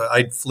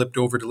 I'd flipped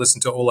over to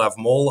listen to Olaf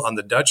Mol on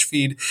the Dutch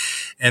feed,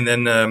 and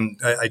then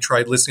I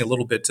tried listening a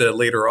little bit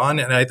later on,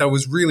 and I thought it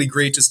was really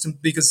great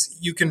because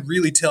you can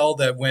really tell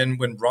that when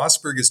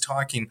Rosberg is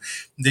talking,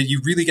 that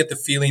you really get the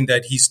feeling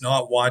that he's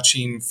not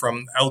watching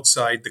from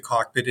outside the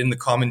cockpit in the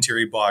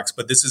commentary box,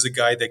 but this is a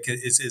guy that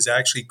is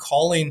actually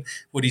calling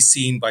what he's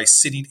seeing by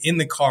sitting in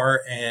the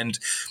car and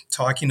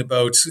talking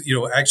about,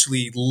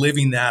 actually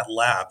living that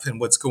lap and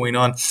what's going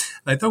on. And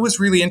I thought it was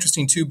really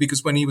interesting too,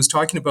 because when he was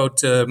talking about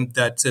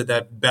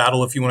that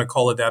battle, if you want to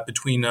call it that,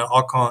 between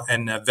Ocon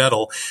and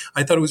Vettel,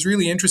 I thought it was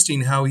really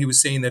interesting how he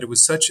was saying that it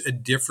was such a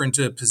different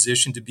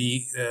position to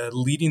be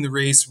leading the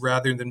race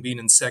rather than being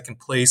in second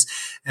place,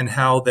 and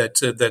how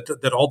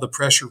that all the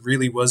pressure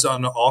really was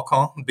on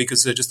Ocon,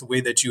 because just the way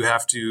that you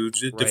have to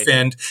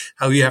defend,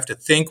 how you have to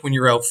think when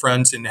you're out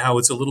front, and how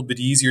it's a little bit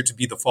easier to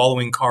be the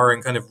following car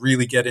and kind of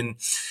really get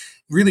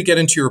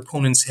into your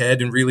opponent's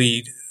head and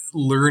really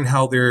learn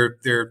how they're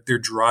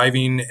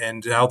driving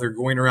and how they're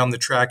going around the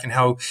track, and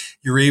how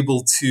you're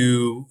able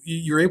to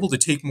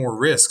take more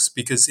risks,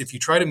 because if you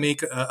try to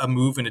make a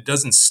move and it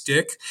doesn't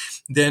stick,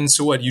 then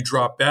so what? You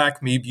drop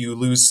back, maybe you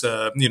lose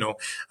a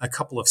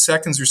couple of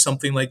seconds or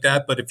something like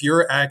that. But if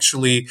you're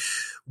actually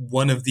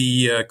one of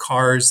the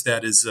cars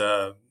that is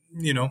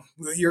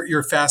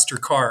your faster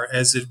car,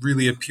 as it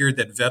really appeared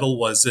that Vettel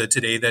was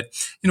today, that,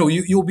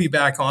 you'll be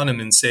back on him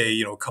in,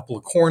 say, a couple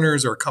of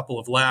corners or a couple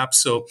of laps.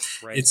 So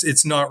Right.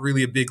 it's not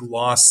really a big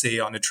loss, say,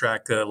 on a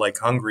track like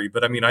Hungary.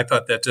 But I mean, I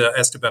thought that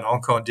Esteban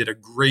Ocon did a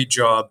great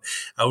job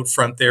out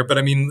front there. But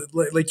I mean,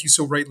 like you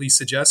so rightly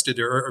suggested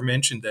or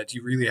mentioned, that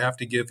you really have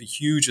to give a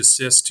huge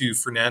assist to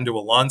Fernando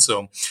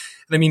Alonso.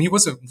 And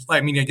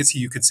I mean, I guess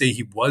you could say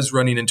he was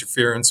running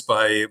interference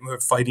by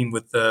fighting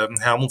with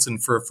Hamilton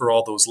for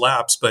all those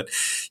laps, but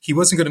he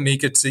wasn't going to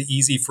make it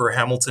easy for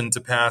Hamilton to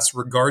pass,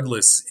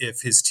 regardless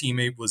if his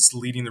teammate was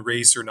leading the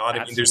race or not.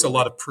 I mean, there's a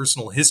lot of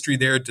personal history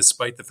there,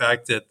 despite the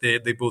fact that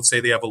they both say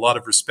they have a lot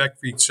of respect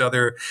for each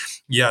other,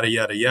 yada,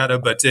 yada, yada.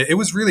 But it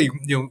was really,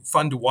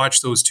 fun to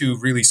watch those two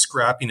really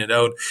scrapping it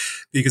out,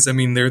 because, I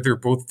mean, they're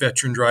both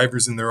veteran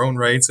drivers in their own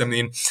rights. I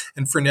mean,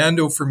 and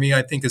Fernando, for me,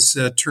 I think has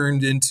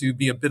turned into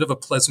be a bit of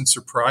a pleasant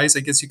surprise, I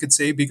guess you could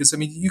say, because, I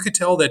mean, you could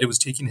tell that it was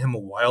taking him a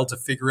while to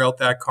figure out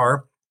that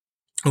car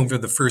over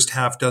the first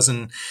half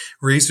dozen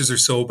races or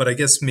so. But I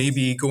guess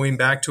maybe going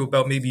back to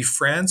about maybe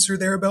France or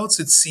thereabouts,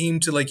 it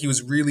seemed to like he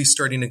was really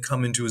starting to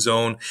come into his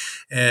own.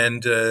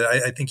 And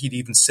I think he'd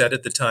even said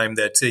at the time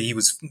that he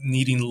was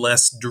needing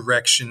less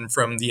direction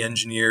from the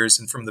engineers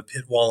and from the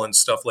pit wall and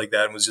stuff like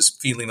that, and was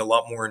just feeling a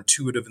lot more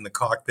intuitive in the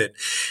cockpit.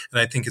 And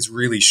I think it's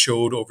really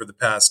showed over the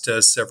past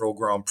several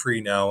Grand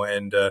Prix now.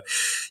 And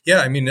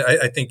I mean,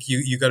 I think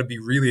you got to be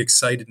really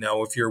excited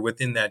now if you're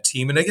within that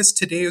team. And I guess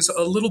today is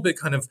a little bit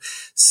kind of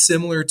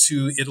similar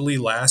to Italy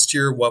last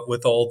year, what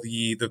with all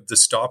the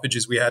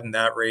stoppages we had in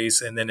that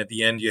race. And then at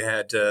the end, you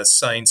had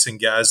Sainz and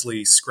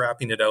Gasly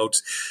scrapping it out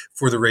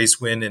for the race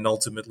win. And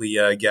ultimately,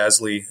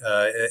 Gasly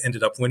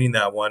ended up winning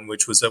that one,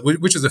 which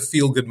is a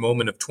feel-good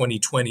moment of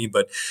 2020.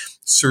 But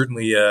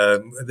certainly,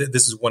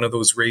 this is one of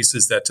those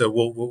races that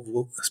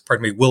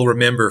we'll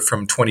remember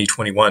from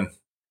 2021.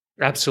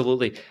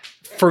 Absolutely.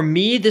 For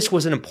me, this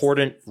was an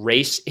important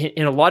race.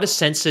 In a lot of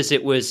senses,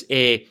 it was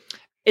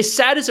as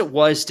sad as it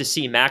was to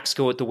see Max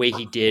go out the way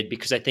he did,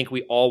 because I think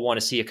we all want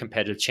to see a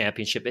competitive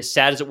championship. As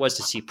sad as it was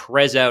to see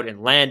Perez out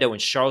and Lando and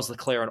Charles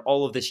Leclerc and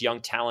all of this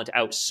young talent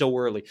out so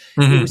early,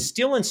 It was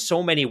still in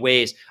so many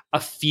ways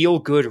a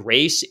feel-good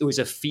race. It was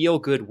a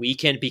feel-good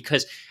weekend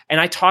because, and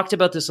I talked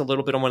about this a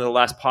little bit on one of the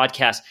last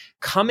podcasts,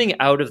 coming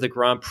out of the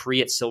Grand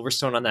Prix at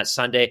Silverstone on that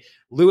Sunday,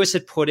 Lewis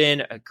had put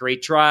in a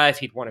great drive.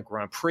 He'd won a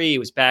Grand Prix. He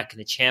was back in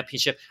the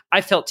championship.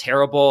 I felt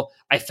terrible.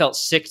 I felt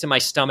sick to my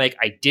stomach.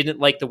 I didn't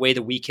like the way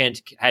the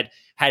weekend had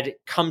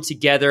come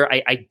together.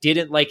 I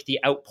didn't like the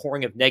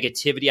outpouring of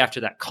negativity after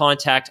that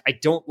contact. I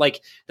don't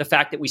like the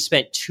fact that we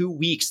spent 2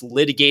 weeks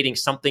litigating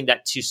something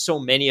that to so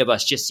many of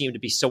us just seemed to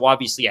be so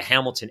obviously a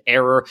Hamilton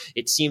error.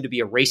 It seemed to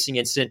be a racing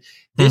incident.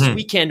 This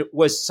weekend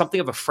was something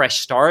of a fresh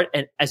start.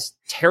 And as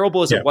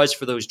terrible as it was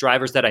for those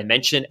drivers that I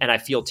mentioned, and I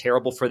feel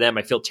terrible for them,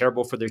 I feel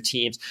terrible for their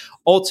teams,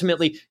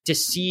 ultimately to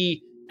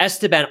see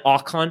Esteban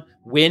Ocon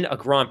win a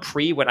Grand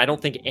Prix when I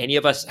don't think any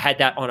of us had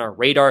that on our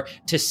radar,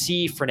 to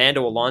see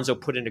Fernando Alonso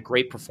put in a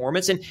great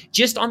performance. And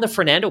just on the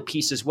Fernando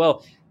piece as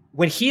well,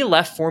 when he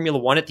left Formula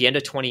One at the end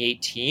of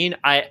 2018,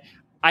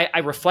 I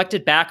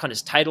reflected back on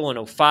his title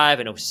in 05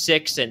 and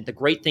 06 and the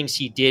great things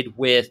he did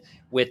with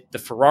the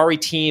Ferrari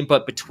team.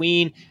 But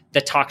between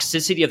the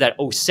toxicity of that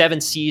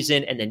 07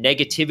 season and the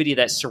negativity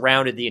that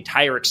surrounded the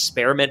entire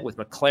experiment with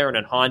McLaren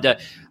and Honda,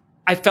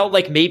 I felt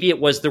like maybe it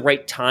was the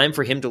right time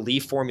for him to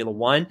leave Formula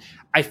One.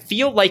 I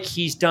feel like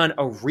he's done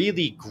a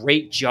really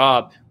great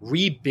job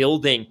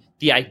rebuilding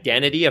the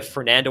identity of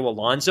Fernando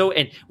Alonso.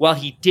 And while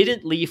he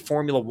didn't leave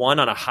Formula One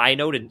on a high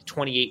note in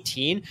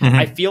 2018,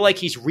 I feel like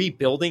he's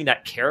rebuilding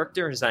that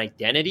character and his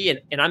identity.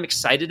 And I'm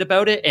excited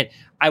about it. And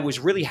I was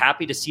really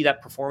happy to see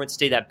that performance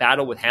today. That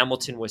battle with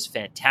Hamilton was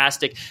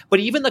fantastic.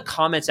 But even the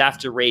comments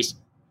after race,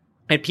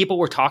 and people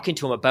were talking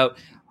to him about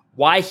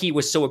why he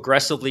was so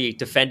aggressively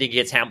defending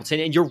against Hamilton.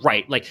 And you're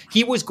right. Like,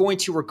 he was going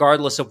to,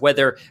 regardless of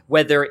whether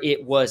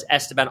it was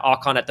Esteban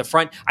Ocon at the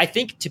front. I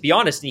think, to be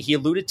honest, and he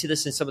alluded to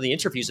this in some of the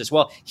interviews as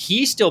well,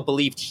 he still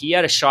believed he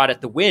had a shot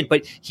at the win.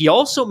 But he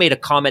also made a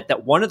comment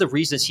that one of the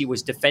reasons he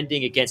was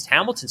defending against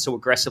Hamilton so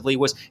aggressively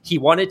was he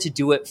wanted to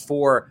do it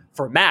for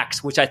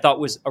Max, which I thought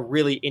was a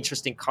really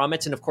interesting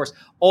comment. And of course,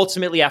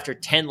 ultimately, after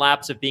 10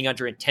 laps of being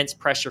under intense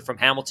pressure from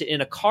Hamilton in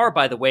a car,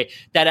 by the way,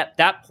 that at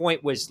that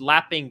point was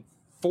lapping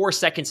 4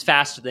 seconds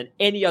faster than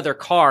any other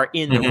car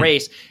in the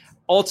race.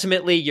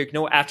 Ultimately,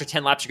 after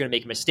 10 laps, you're going to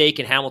make a mistake,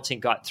 and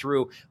Hamilton got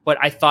through. But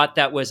I thought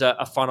that was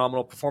a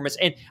phenomenal performance.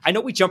 And I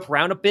know we jump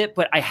around a bit,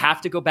 but I have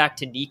to go back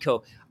to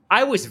Nico.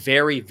 I was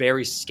very,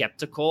 very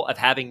skeptical of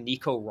having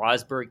Nico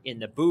Rosberg in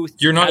the booth.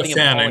 You're not a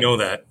fan, I know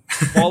that.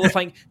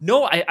 Qualifying.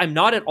 No, I'm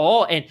not at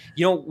all. And,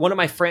 one of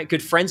my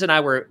good friends and I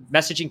were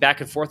messaging back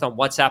and forth on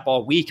WhatsApp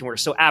all week, and we were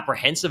so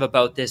apprehensive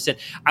about this. And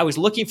I was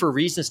looking for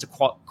reasons to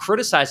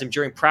criticize him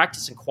during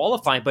practice and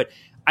qualifying, but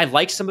I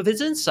like some of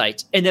his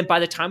insights. And then by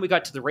the time we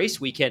got to the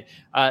race weekend,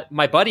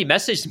 my buddy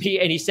messaged me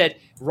and he said,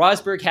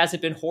 Rosberg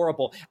hasn't been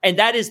horrible. And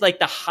that is like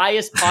the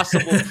highest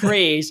possible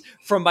praise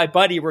from my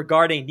buddy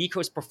regarding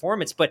Nico's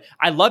performance. But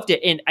I loved it.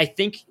 And I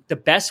think the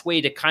best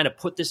way to kind of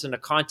put this in a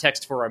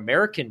context for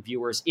American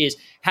viewers is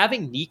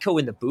having Nico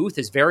in the booth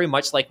is very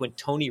much like when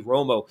Tony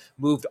Romo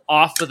moved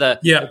off of the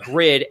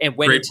grid and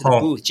went into the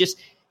booth. Just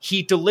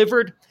he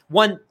delivered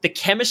the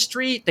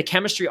chemistry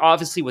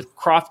obviously with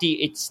Crofty,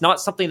 it's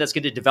not something that's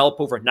going to develop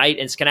overnight,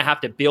 and it's going to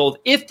have to build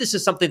if this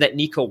is something that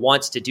Nico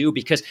wants to do,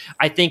 because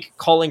I think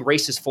calling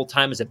races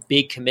full-time is a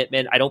big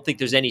commitment. I don't think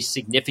there's any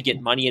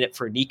significant money in it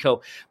for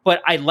Nico,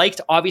 but I liked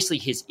obviously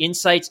his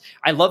insights.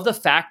 I love the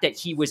fact that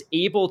he was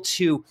able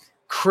to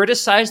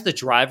criticize the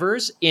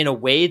drivers in a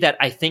way that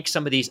I think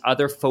some of these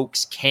other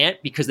folks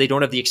can't, because they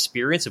don't have the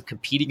experience of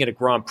competing in a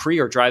Grand Prix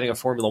or driving a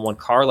Formula One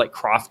car like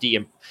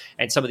Crofty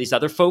and some of these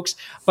other folks.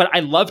 But I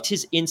loved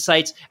his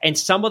insights, and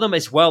some of them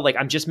as well. Like,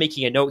 I'm just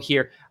making a note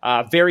here,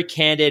 very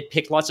candid,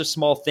 picked lots of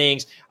small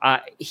things.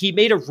 He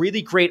made a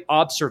really great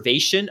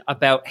observation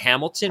about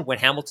Hamilton when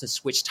Hamilton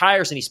switched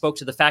tires, and he spoke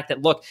to the fact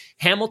that, look,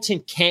 Hamilton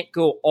can't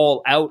go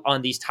all out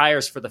on these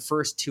tires for the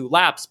first 2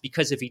 laps,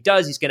 because if he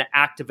does, he's going to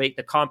activate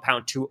the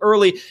compound too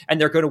early, and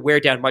they're going to wear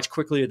down much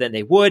quicker than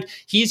they would.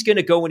 He's going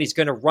to go and he's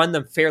going to run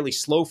them fairly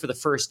slow for the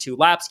first 2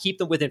 laps, keep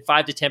them within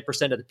 5 to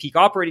 10% of the peak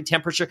operating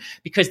temperature,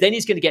 because then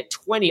he's going to get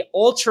 20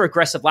 ultra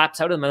aggressive laps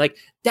out of them. And like,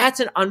 that's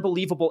an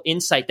unbelievable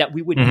insight that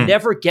we would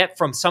never get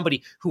from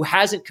somebody who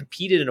hasn't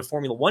competed in a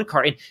Formula One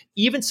car. And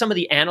even some of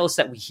the analysts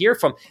that we hear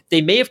from,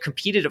 they may have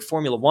competed at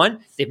Formula One.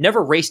 They've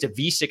never raced a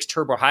V6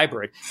 turbo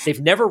hybrid.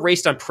 They've never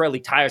raced on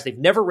Pirelli tires. They've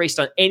never raced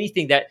on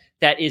anything that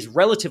is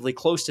relatively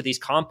close to these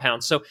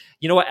compounds. So,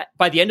 you know what,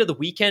 by the end of the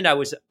weekend,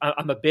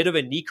 I'm a bit of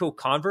a Nico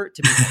convert,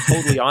 to be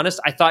totally honest.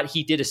 I thought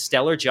he did a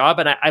stellar job,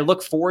 and I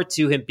look forward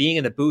to him being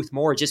in the booth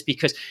more, just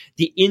because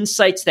the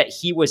insights that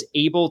he was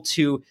able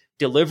to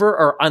deliver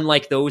are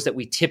unlike those that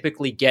we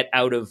typically get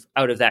out of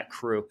that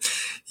crew.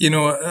 You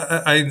know,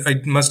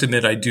 I must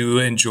admit, I do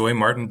enjoy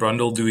Martin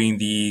Brundle doing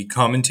the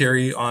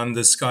commentary on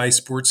the Sky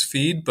Sports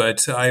feed,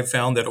 but I've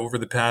found that over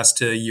the past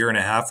year and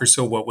a half or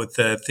so, what with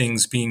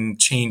things being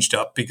changed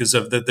up because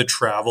of the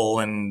travel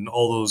and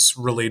all those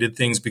related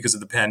things because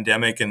of the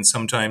pandemic, and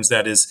sometimes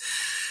that is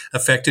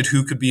affected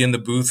who could be in the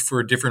booth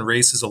for different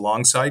races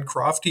alongside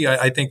Crofty.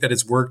 I think that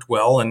it's worked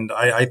well, and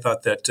I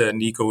thought that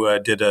Nico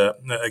did a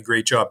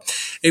great job.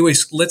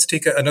 Anyways, let's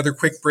take another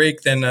quick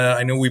break. Then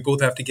I know we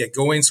both have to get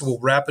going, so we'll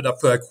wrap it up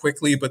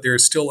quickly, but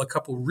there's still a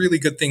couple really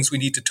good things we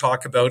need to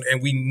talk about,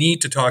 and we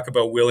need to talk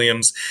about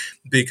Williams,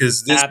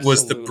 because this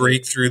was the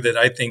breakthrough that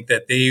I think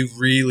that they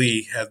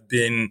really have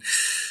been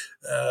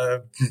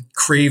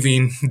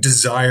craving,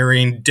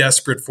 desiring,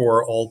 desperate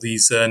for all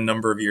these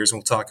number of years. And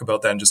we'll talk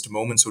about that in just a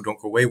moment, so don't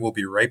go away. We'll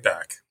be right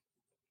back.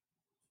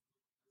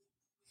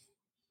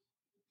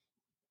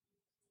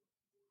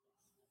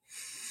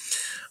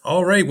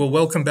 All right. Well,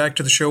 welcome back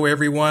to the show,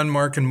 everyone.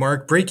 Mark and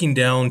Mark breaking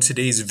down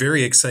today's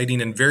very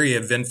exciting and very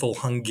eventful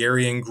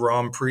Hungarian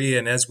Grand Prix.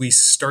 And as we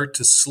start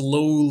to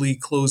slowly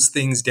close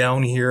things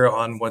down here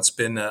on what's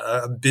been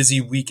a busy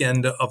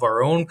weekend of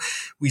our own,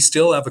 we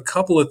still have a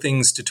couple of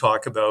things to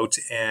talk about.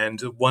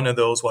 And one of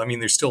those, well, I mean,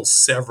 there's still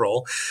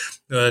several.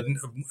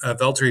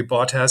 Valtteri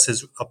Bottas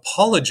has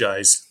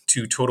apologized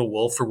to Toto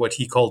Wolff for what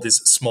he called his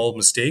small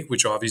mistake,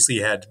 which obviously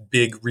had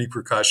big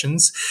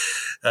repercussions.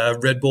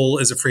 Red Bull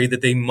is afraid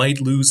that they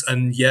might lose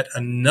yet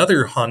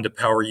another Honda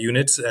power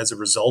unit as a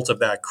result of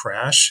that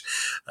crash.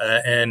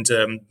 And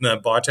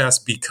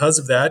Bottas, because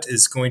of that,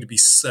 is going to be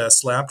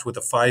slapped with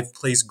a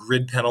 5-place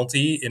grid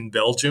penalty in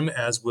Belgium,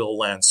 as will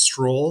Lance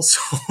Stroll. So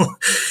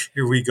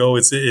here we go.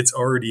 It's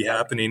already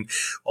happening.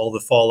 All the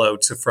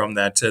fallout from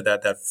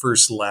that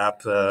first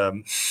lap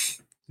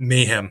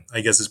mayhem,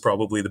 I guess, is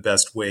probably the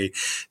best way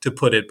to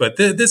put it. But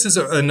this is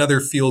another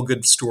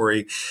feel-good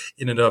story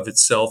in and of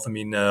itself. I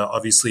mean,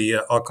 obviously,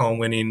 Ocon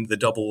winning the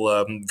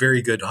double,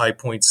 very good high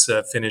points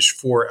finish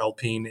for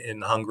Alpine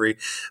in Hungary,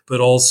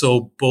 but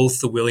also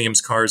both the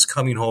Williams cars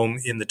coming home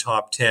in the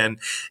top 10,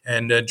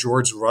 and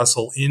George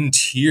Russell in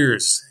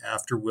tears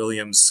after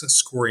Williams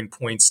scoring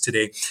points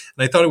today.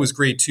 And I thought it was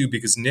great, too,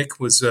 because Nick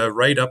was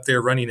right up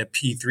there running a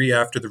P3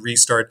 after the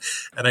restart,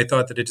 and I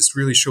thought that it just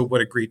really showed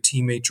what a great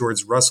teammate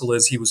George Russell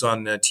is. He was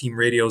on team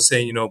radio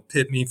saying, you know,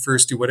 pit me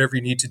first, do whatever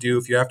you need to do.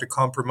 If you have to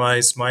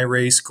compromise my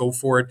race, go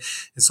for it,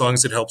 as long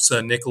as it helps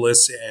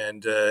Nicholas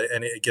and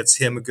it gets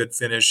him a good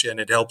finish, and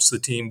it helps the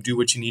team do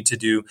what you need to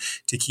do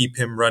to keep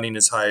him running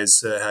as high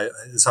as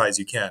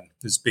you can,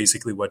 is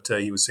basically what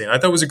he was saying. I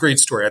thought it was a great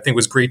story. I think it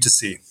was great to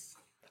see.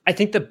 I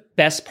think the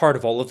best part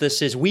of all of this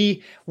is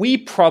we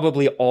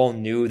probably all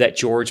knew that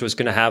George was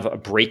going to have a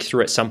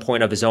breakthrough at some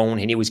point of his own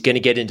and he was going to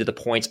get into the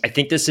points. I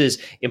think this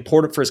is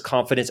important for his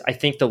confidence. I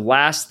think the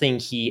last thing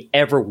he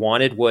ever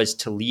wanted was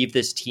to leave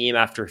this team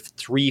after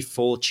 3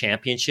 full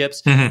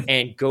championships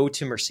and go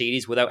to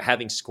Mercedes without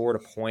having scored a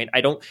point.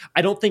 I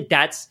don't think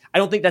that's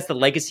the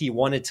legacy he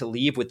wanted to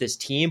leave with this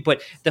team,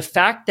 but the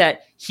fact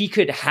that he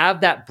could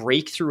have that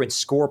breakthrough and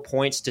score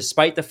points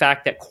despite the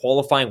fact that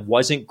qualifying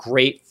wasn't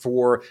great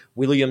for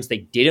Williams, they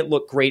didn't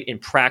look great in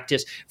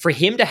practice. For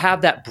him to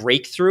have that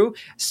breakthrough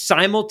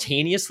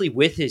simultaneously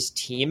with his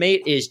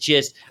teammate is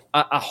just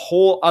a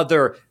whole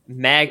other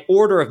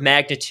order of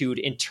magnitude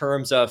in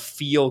terms of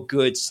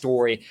feel-good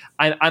story.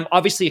 I'm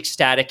obviously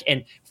ecstatic,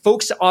 and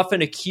folks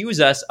often accuse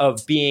us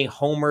of being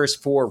homers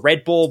for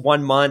Red Bull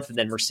one month and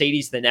then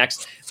Mercedes the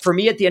next. For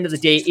me, at the end of the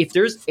day, if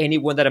there's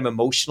anyone that I'm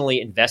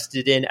emotionally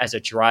invested in as a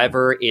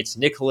driver, it's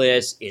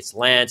Nicholas, it's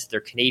Lance.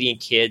 They're Canadian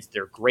kids.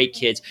 They're great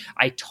kids.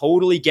 I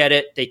totally get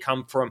it. They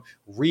come from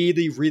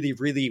really, really,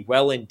 really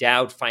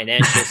well-endowed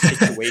financial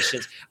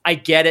situations. I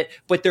get it,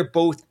 but they're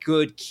both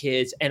good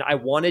kids, and I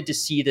wanted to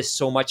see this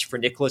so much for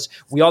Nicholas.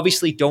 We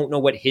obviously don't know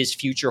what his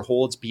future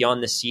holds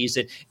beyond the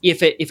season.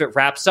 If it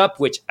wraps up,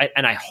 which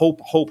I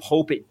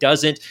hope it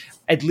doesn't,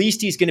 at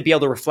least he's going to be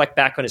able to reflect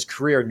back on his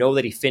career, know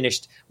that he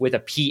finished with a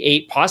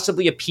P8,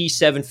 possibly a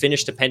P7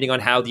 finish, depending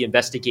on how the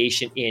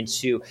investigation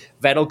into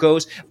Vettel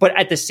goes. But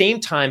at the same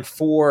time,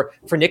 for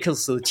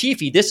Nicholas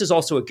Latifi, this is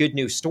also a good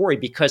news story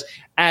because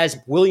as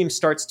Williams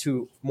starts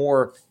to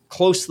more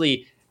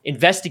closely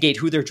investigate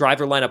who their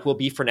driver lineup will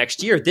be for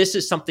next year, this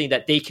is something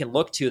that they can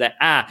look to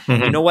that,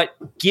 you know what,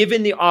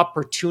 given the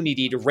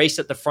opportunity to race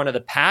at the front of the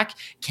pack,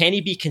 can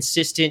he be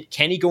consistent?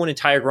 Can he go an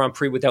entire Grand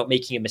Prix without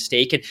making a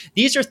mistake? And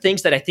these are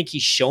things that I think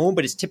he's shown,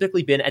 but it's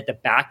typically been at the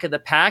back of the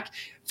pack.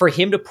 For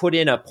him to put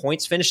in a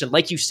points finish and,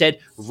 like you said,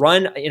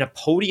 run in a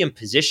podium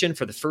position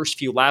for the first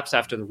few laps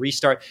after the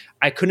restart,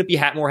 I couldn't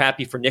be more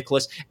happy for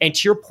Nicholas. And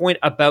to your point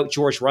about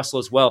George Russell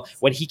as well,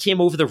 when he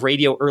came over the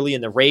radio early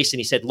in the race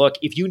and he said, look,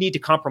 if you need to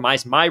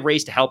compromise my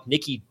race to help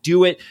Nicky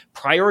do it,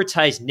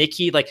 prioritize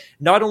Nicky. Like,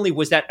 not only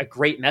was that a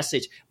great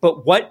message,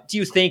 but what do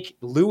you think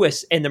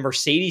Lewis and the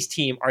Mercedes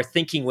team are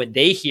thinking when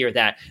they hear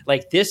that?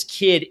 Like, this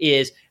kid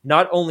is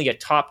not only a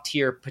top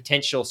tier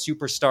potential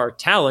superstar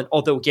talent,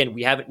 although again,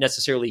 we haven't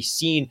necessarily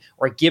seen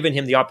or given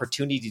him the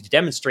opportunity to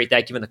demonstrate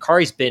that given the car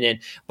he's been in.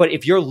 But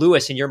if you're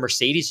Lewis and you're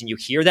Mercedes and you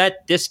hear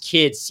that, this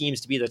kid seems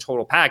to be the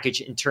total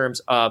package in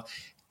terms of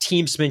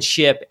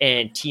teamsmanship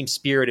and team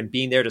spirit and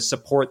being there to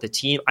support the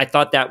team. I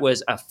thought that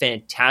was a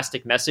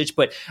fantastic message.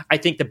 But I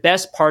think the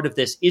best part of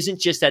this isn't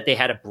just that they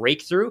had a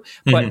breakthrough,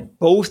 but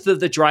both of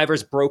the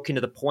drivers broke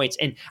into the points.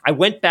 And I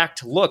went back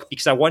to look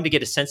because I wanted to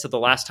get a sense of the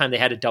last time they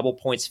had a double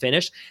points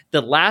finish.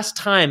 The last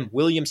time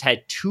Williams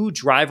had 2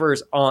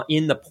 drivers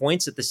in the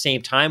points at the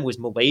same time was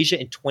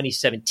Malaysia in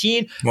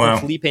 2017, when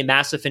Felipe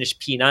Massa finished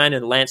P9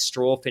 and Lance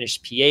Stroll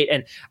finished P8.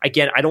 And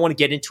again, I don't want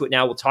to get into it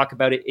now. We'll talk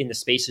about it in the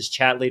Spaces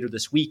chat later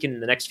this week and in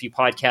the next few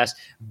podcasts.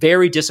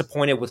 Very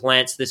disappointed with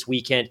Lance this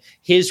weekend.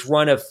 His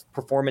run of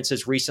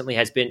performances recently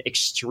has been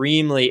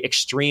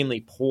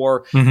extremely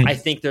poor. I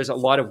think there's a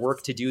lot of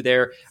work to do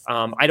there.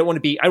 I don't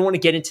want to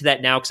get into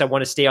that now because I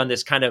want to stay on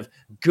this kind of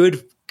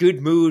good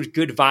mood,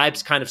 good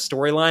vibes kind of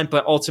storyline,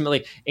 but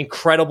ultimately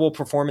incredible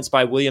performance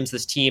by Williams,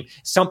 this team,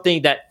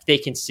 something that they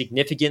can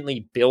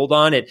significantly build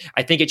on. And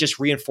I think it just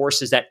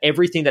reinforces that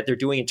everything that they're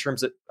doing in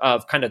terms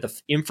of kind of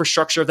the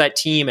infrastructure of that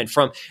team and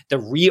from the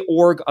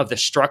reorg of the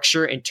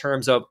structure in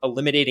terms of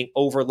eliminating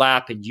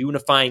overlap and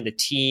unifying the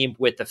team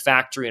with the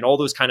factory and all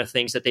those kind of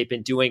things that they've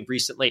been doing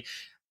recently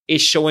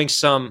is showing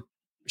some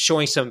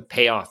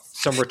payoff,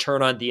 some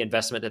return on the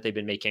investment that they've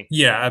been making.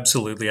 Yeah,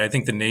 absolutely. I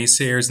think the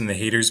naysayers and the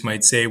haters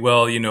might say,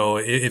 well, you know,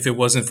 if it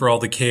wasn't for all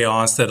the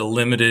chaos that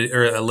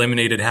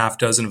eliminated half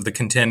dozen of the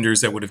contenders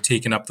that would have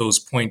taken up those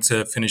point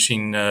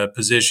finishing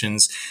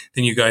positions,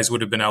 then you guys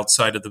would have been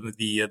outside of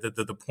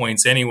the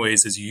points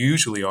anyways, as you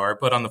usually are.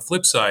 But on the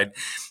flip side,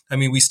 I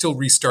mean, we still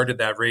restarted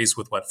that race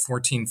with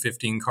 14,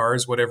 15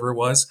 cars, whatever it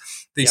was.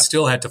 They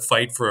still had to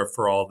fight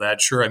for all that.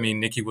 Sure, I mean,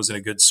 Nicky was in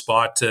a good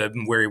spot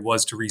where he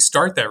was to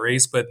restart that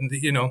race, but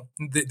you know,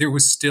 there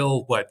was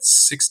still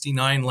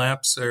 69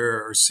 laps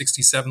or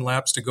 67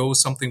 laps to go,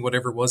 something,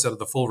 whatever it was, out of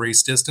the full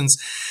race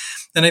distance.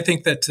 And I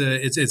think that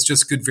it's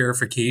just good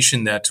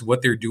verification that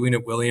what they're doing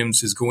at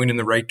Williams is going in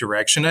the right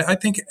direction. I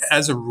think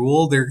as a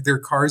rule, their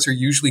cars are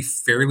usually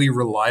fairly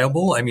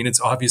reliable. I mean,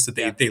 it's obvious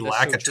that they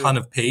lack a ton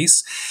of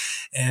pace.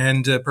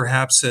 And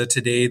perhaps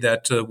today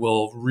that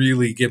will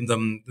really give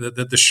them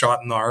the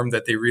shot in the arm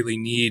that they really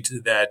need.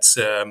 That,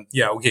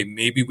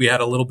 maybe we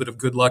had a little bit of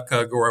good luck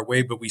go our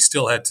way, but we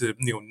still had to,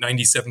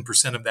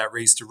 97% of that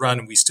race to run,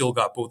 and we still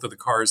got both of the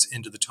cars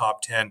into the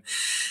top 10.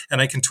 And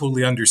I can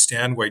totally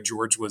understand why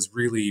George was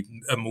really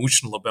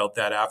emotional about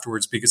that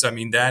afterwards, because I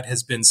mean, that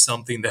has been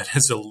something that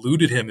has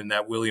eluded him in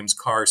that Williams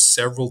car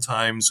several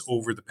times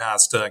over the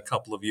past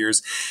couple of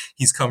years.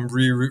 He's come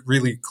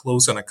really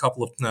close on a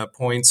couple of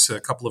points, a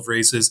couple of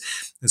races.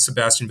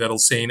 Sebastian Vettel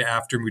saying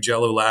after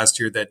Mugello last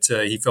year that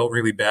he felt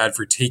really bad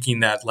for taking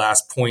that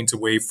last point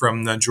away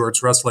from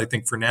George Russell. I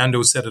think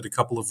Fernando said it a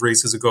couple of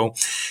races ago.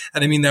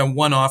 And I mean, that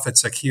one off at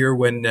Sakir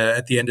when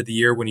at the end of the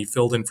year when he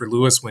filled in for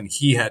Lewis when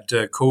he had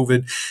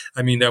COVID,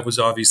 I mean, that was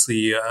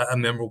obviously a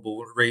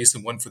memorable race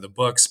and one for the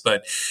books,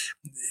 but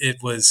it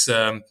was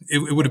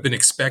it would have been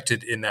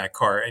expected in that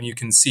car. And you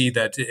can see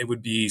that it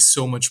would be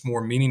so much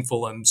more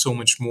meaningful and so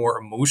much more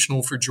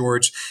emotional for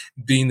George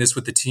being this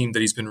with the team that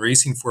he's been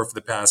racing for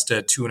the past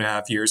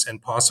 2.5 years.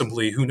 And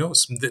possibly, who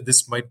knows,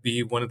 this might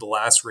be one of the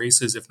last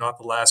races, if not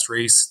the last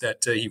race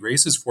that he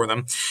races for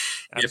them.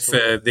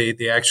 Absolutely. If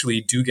they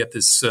actually do get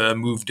this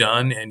move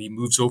done and he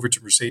moves over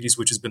to Mercedes,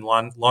 which has been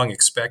long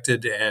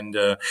expected and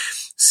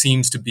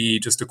seems to be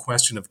just a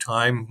question of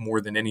time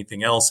more than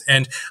anything else.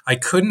 And I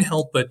couldn't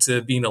help but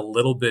being a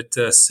little bit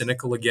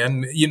cynical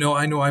again. You know,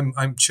 I know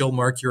I'm chill,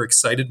 Mark. You're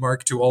excited,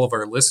 Mark, to all of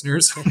our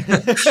listeners,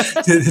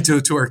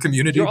 to our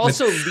community. You're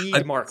also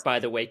lead, Mark, by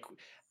the way.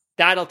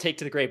 That I'll take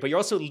to the grave, but you're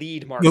also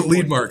lead Mark. No,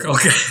 lead Mark.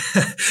 Okay.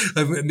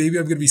 Maybe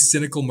I'm going to be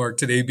cynical, Mark,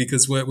 today,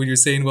 because when you're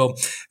saying, well,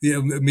 you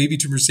know, maybe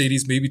to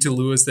Mercedes, maybe to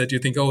Lewis, that you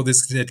think, oh,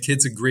 that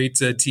kid's a great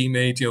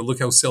teammate. You know, look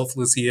how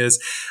selfless he is.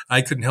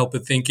 I couldn't help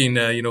but thinking,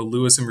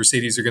 Lewis and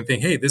Mercedes are going to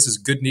think, hey, this is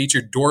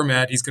good-natured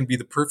doormat. He's going to be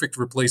the perfect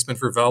replacement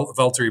for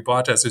Valtteri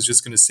Bottas. Is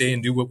just going to say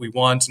and do what we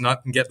want,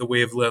 not get in the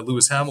way of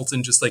Lewis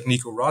Hamilton, just like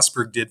Nico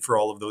Rosberg did for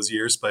all of those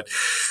years. But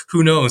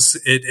who knows?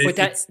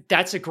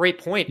 That's a great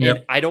point. Yep.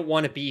 And I don't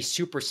want to be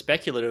super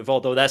speculative,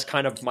 although that's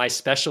kind of my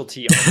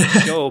specialty on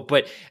the show.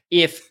 But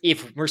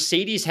if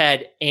Mercedes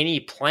had any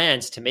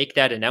plans to make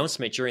that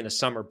announcement during the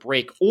summer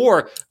break,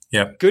 or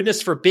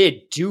goodness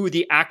forbid, do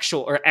the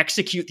actual or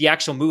execute the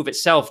actual move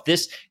itself,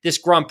 this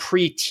Grand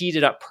Prix teed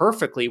it up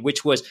perfectly,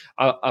 which was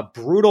a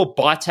brutal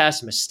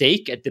Bottas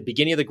mistake at the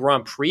beginning of the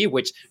Grand Prix,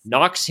 which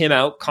knocks him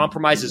out,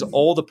 compromises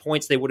all the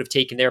points they would have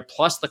taken there,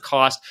 plus the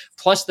cost,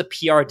 plus the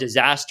PR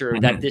disaster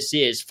that this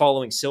is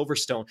following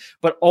Silverstone.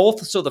 But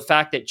also the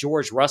fact that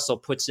George Russell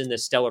puts in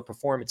this stellar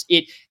performance,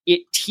 it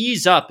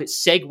tees up, it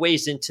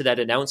segues into that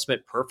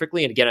announcement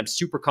perfectly. And again, I'm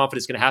super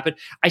confident it's going to happen.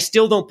 I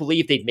still don't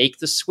believe they'd make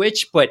the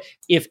switch, but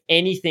if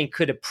anything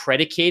could have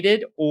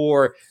predicated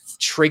or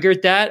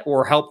triggered that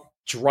or helped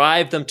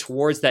drive them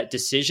towards that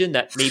decision,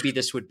 that maybe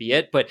this would be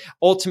it. But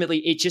ultimately,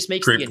 it just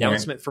makes the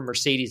announcement for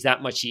Mercedes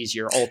that much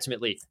easier,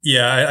 ultimately.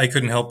 Yeah, I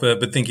couldn't help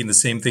but thinking the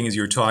same thing as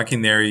you were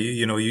talking there.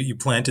 You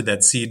planted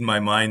that seed in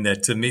my mind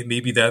that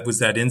maybe that was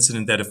that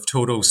incident that if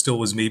Toto still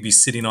was maybe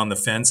sitting on the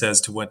fence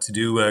as to what to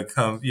do,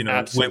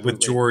 with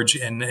George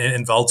and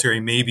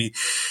Valtteri, maybe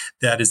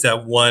that is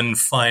that one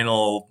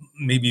final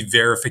maybe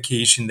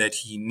verification that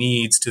he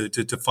needs to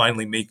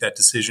finally make that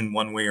decision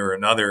one way or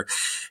another.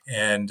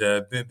 And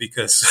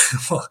because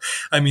well,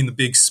 I mean, the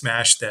big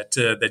smash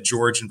that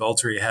George and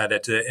Valtteri had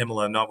at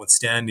Imola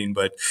notwithstanding,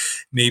 but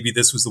maybe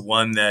this was the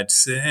one that,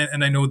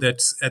 and I know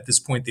that at this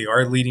point they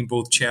are leading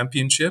both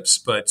championships,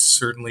 but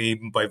certainly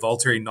by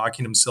Valtteri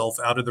knocking himself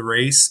out of the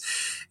race.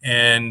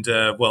 And,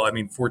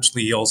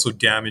 fortunately, he also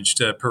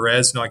damaged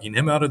Perez, knocking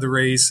him out of the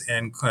race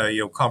and,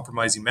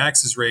 compromising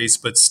Max's race,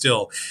 but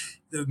still,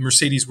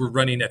 Mercedes were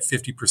running at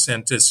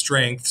 50%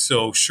 strength.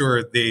 So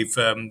sure, they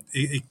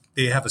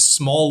have a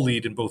small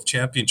lead in both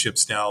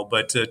championships now,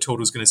 but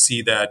Toto's going to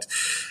see that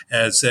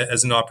as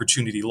an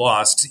opportunity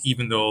lost,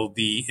 even though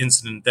the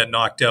incident that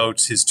knocked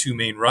out his two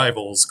main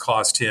rivals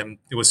cost him.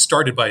 It was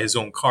started by his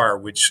own car,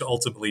 which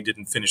ultimately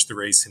didn't finish the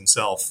race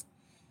himself.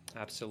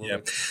 Absolutely. Yeah.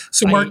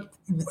 So, Mark,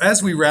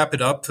 as we wrap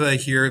it up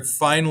here,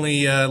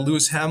 finally,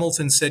 Lewis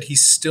Hamilton said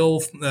he's still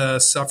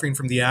suffering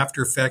from the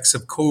after effects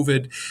of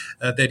COVID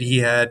that he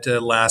had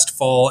last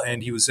fall,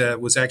 and he was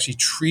actually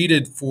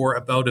treated for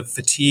a bout of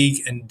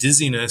fatigue and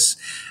dizziness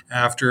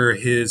after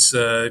his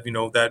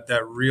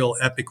that real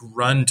epic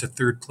run to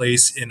third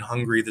place in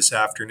Hungary this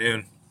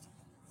afternoon.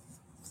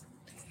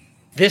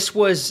 This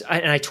was,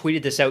 and I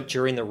tweeted this out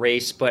during the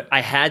race, but I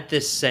had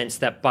this sense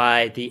that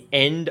by the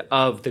end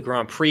of the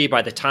Grand Prix,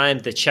 by the time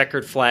the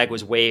checkered flag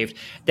was waved,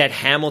 that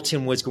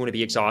Hamilton was going to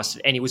be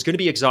exhausted. And he was going to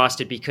be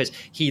exhausted because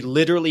he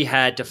literally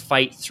had to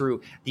fight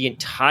through the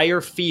entire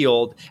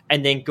field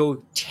and then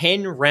go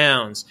 10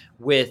 rounds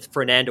with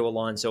Fernando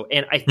Alonso.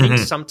 And I think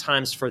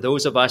sometimes for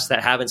those of us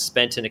that haven't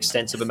spent an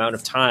extensive amount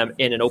of time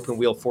in an open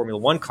wheel Formula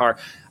One car,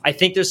 I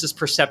think there's this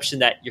perception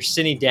that you're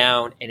sitting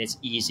down and it's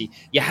easy.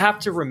 You have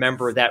to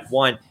remember that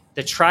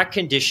the track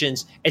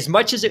conditions, as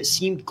much as it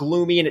seemed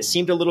gloomy and it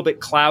seemed a little bit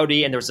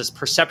cloudy and there was this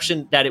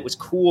perception that it was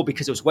cool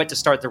because it was wet to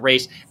start the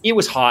race, it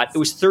was hot. It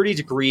was 30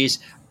 degrees.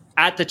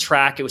 at the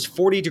track. It was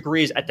 40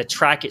 degrees at the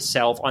track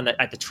itself,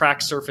 at the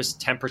track surface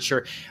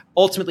temperature.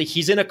 Ultimately,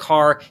 he's in a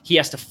car. He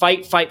has to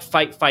fight.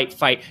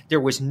 There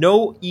was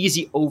no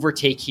easy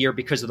overtake here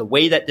because of the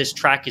way that this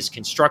track is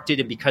constructed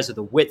and because of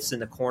the widths in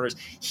the corners.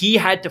 He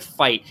had to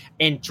fight.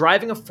 And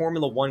driving a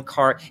Formula One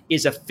car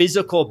is a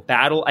physical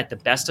battle at the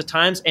best of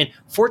times. And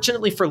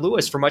fortunately for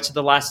Lewis, for much of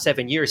the last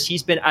 7 years,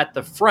 he's been at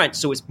the front.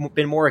 So it's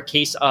been more a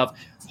case of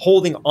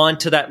holding on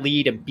to that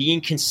lead and being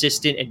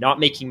consistent and not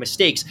making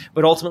mistakes.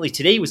 But ultimately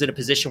today he was in a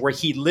position where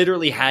he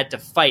literally had to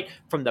fight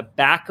from the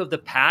back of the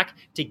pack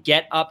to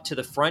get up to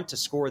the front to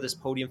score this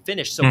podium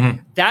finish. So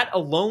that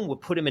alone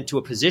would put him into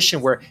a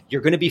position where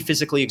you're going to be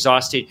physically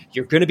exhausted,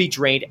 you're going to be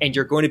drained, and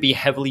you're going to be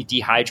heavily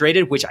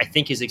dehydrated, which I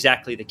think is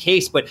exactly the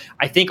case. But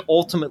I think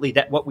ultimately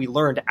that what we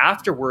learned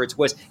afterwards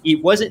was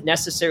it wasn't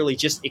necessarily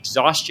just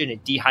exhaustion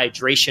and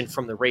dehydration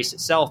from the race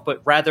itself,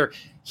 but rather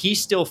he's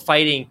still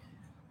fighting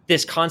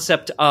this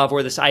concept of,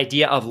 or this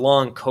idea of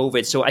long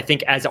COVID. So I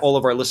think, as all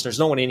of our listeners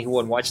know, and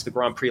anyone watched the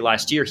Grand Prix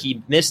last year,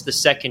 he missed the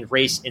second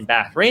race in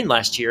Bahrain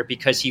last year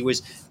because he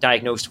was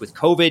diagnosed with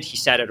COVID. He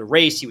sat at a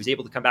race. He was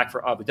able to come back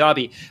for Abu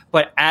Dhabi.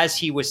 But as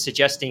he was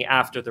suggesting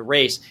after the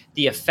race,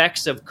 the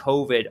effects of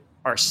COVID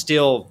are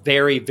still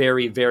very,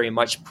 very, very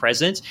much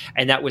present.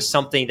 And that was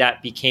something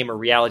that became a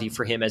reality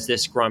for him as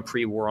this Grand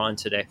Prix wore on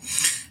today.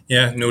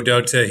 Yeah, no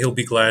doubt he'll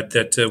be glad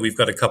that we've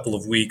got a couple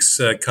of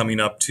weeks coming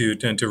up to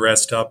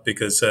rest up,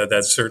 because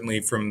that's certainly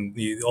from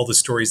all the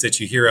stories that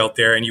you hear out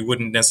there. And you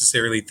wouldn't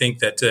necessarily think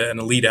that an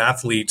elite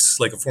athlete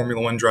like a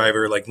Formula One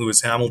driver like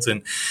Lewis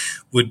Hamilton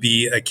would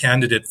be a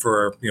candidate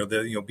for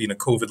being a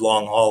COVID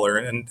long hauler.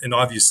 And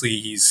obviously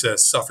he's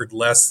suffered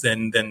less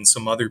than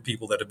some other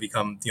people that have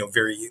become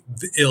very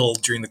ill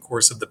during the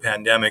course of the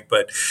pandemic.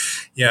 But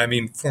yeah, I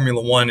mean,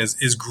 Formula One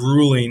is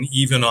grueling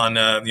even on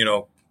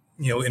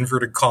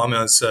inverted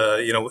commas,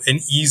 an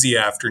easy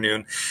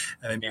afternoon.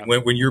 I mean,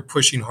 when you're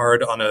pushing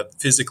hard on a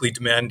physically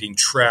demanding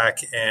track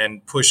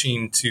and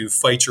pushing to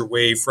fight your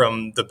way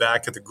from the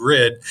back of the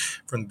grid,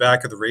 from the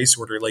back of the race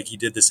order, like he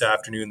did this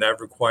afternoon,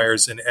 that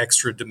requires an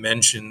extra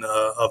dimension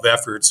of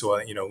effort. So,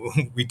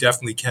 we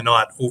definitely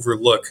cannot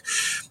overlook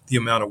the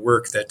amount of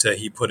work that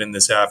he put in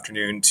this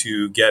afternoon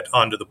to get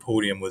onto the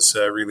podium. Was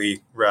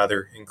really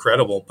rather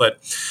incredible. But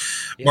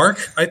Mark,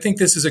 I think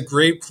this is a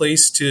great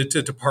place to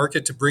park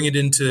it, to bring it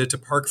into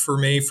Parc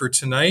Fermé for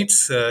tonight.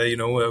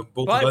 Both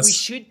but of us. We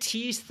should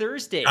tease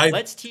Thursday.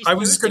 Let's tease. I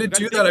was going to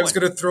do that. I was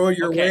going to throw it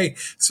your way.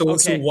 So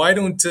why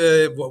don't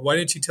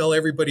you tell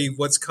everybody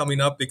what's coming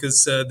up,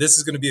 because this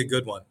is going to be a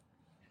good one.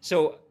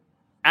 So,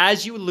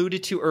 as you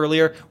alluded to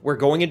earlier, we're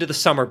going into the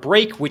summer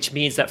break, which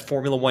means that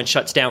Formula One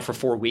shuts down for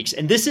 4 weeks.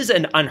 And this is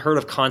an unheard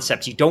of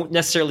concept. You don't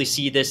necessarily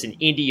see this in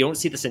Indy. You don't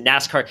see this in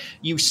NASCAR.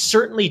 You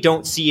certainly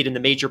don't see it in the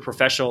major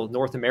professional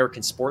North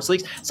American sports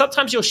leagues.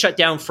 Sometimes you'll shut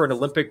down for an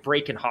Olympic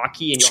break in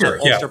hockey, and you'll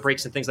have All-Star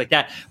breaks and things like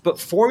that. But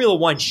Formula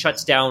One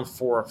shuts down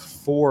for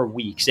 4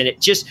 weeks. And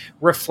it just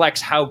reflects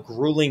how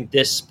grueling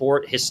this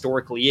sport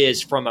historically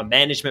is from a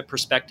management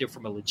perspective,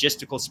 from a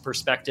logistical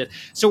perspective.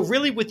 So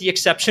really, with the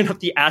exception of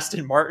the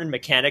Aston Martin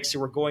mechanics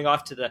who are going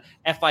off to the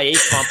FIA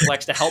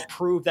complex to help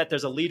prove that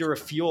there's a liter of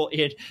fuel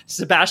in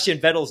Sebastian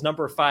Vettel's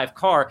number 5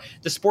 car,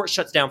 the sport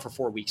shuts down for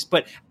 4 weeks.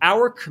 But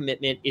our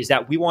commitment is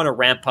that we want to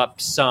ramp up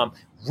some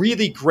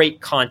really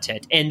great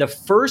content. And the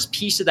first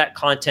piece of that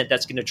content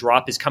that's going to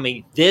drop is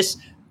coming this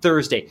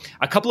Thursday.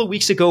 A couple of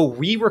weeks ago,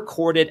 we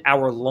recorded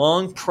our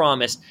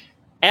long-promised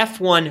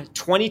F1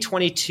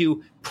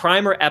 2022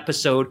 primer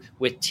episode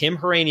with Tim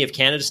Hauraney of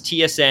Canada's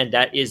TSN.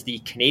 That is the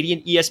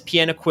Canadian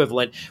ESPN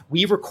equivalent.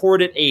 We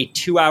recorded a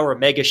 2-hour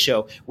mega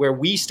show where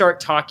we start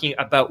talking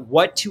about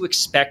what to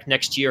expect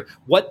next year,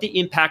 what the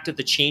impact of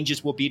the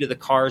changes will be to the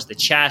cars, the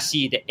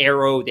chassis, the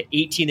aero, the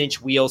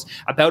 18-inch wheels.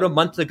 About a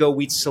month ago,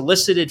 we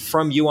solicited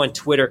from you on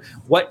Twitter,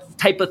 what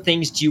type of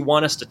things do you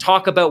want us to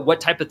talk about? What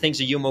type of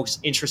things are you most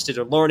interested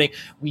in learning?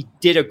 We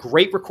did a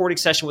great recording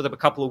session with them a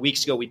couple of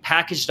weeks ago. We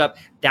packaged up.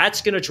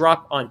 That's going to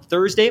drop on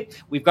Thursday.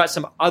 We've got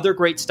some other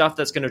great stuff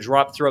that's going to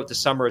drop throughout the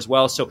summer as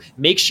well. So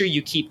make sure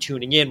you keep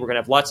tuning in. We're going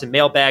to have lots of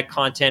mailbag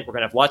content. We're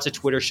going to have lots of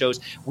Twitter shows.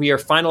 We are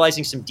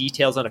finalizing some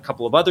details on a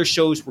couple of other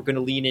shows. We're going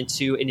to lean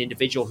into an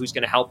individual who's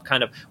going to help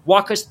kind of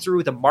walk us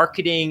through the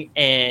marketing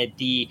and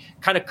the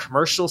kind of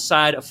commercial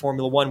side of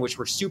Formula One, which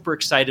we're super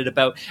excited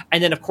about.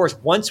 And then, of course,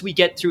 once we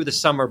get through the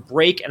summer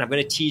break, and I'm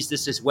going to tease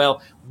this as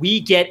well, we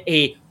get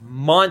a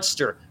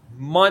monster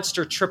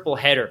triple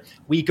header.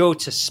 We go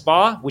to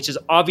Spa, which is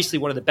obviously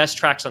one of the best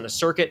tracks on the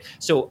circuit.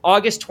 So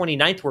August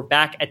 29th, we're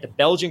back at the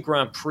Belgian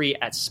Grand Prix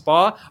at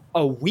Spa.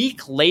 A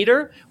week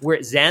later, we're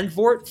at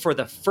Zandvoort for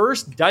the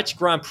first Dutch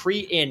Grand Prix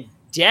in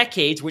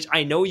decades, which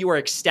I know you are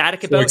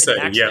ecstatic about, and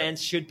Max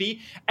fans should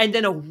be. And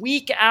then a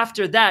week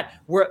after that,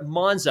 we're at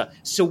Monza.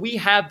 So we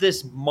have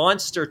this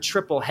monster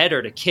triple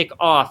header to kick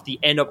off the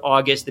end of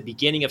August, the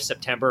beginning of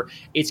September.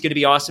 It's going to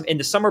be awesome. And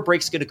the summer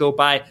break's going to go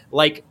by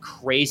like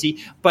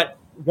crazy. But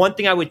one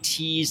thing I would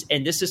tease,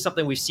 and this is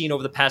something we've seen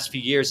over the past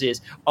few years, is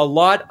a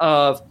lot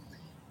of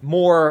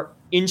more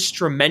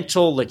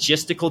instrumental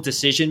logistical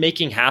decision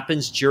making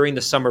happens during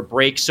the summer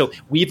break. So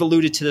we've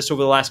alluded to this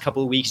over the last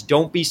couple of weeks.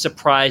 Don't be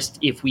surprised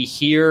if we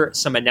hear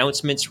some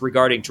announcements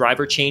regarding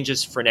driver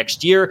changes for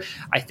next year.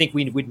 I think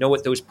we would know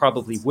what those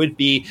probably would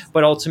be.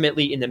 But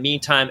ultimately, in the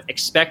meantime,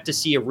 expect to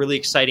see a really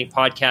exciting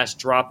podcast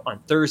drop on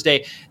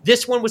Thursday.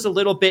 This one was a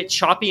little bit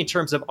choppy in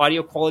terms of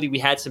audio quality. We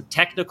had some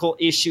technical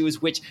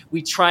issues, which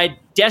we tried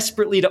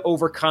desperately to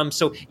overcome.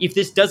 So if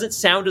this doesn't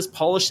sound as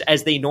polished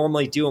as they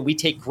normally do, and we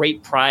take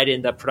great pride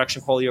in the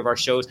production quality of our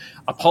shows,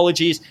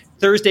 apologies.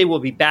 Thursday we'll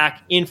be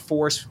back in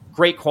force,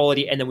 great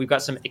quality, and then we've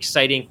got some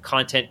exciting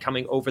content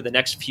coming over the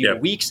next few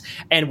weeks.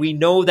 And we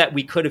know that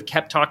we could have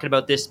kept talking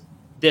about this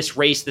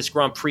race, this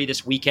Grand Prix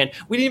this weekend.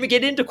 We didn't even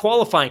get into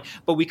qualifying,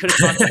 but we could have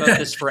talked about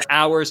this for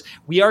hours.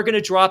 We are going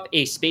to drop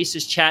a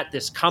Spaces chat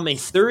this coming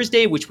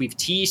Thursday, which we've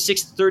teased,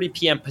 6:30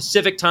 p.m.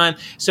 Pacific time.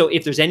 So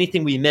if there's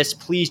anything we missed,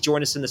 please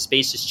join us in the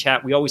Spaces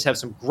chat. We always have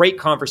some great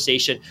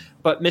conversation.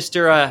 But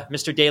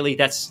Mr. Daly,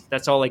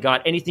 that's all I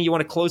got. Anything you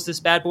want to close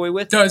this bad boy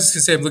with? No, I was just going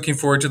to say I'm looking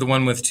forward to the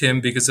one with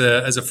Tim because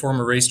as a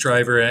former race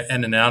driver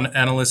and an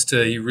analyst,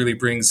 he really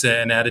brings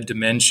an added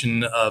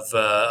dimension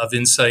of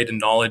insight and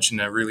knowledge, and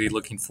I'm really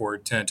looking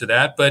forward to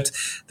that. But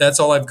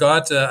that's all I've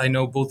got. I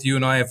know both you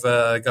and I have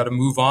got to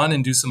move on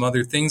and do some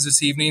other things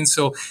this evening.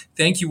 So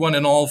thank you one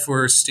and all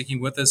for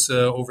sticking with us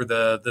over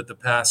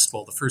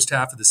the first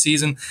half of the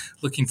season.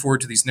 Looking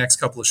forward to these next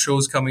couple of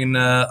shows coming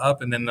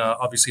up, and then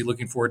obviously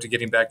looking forward to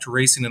getting back to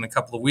racing in a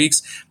couple of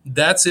weeks.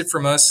 That's it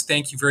from us.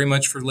 Thank you very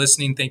much for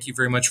listening. Thank you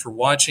very much for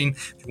watching.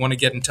 If you want to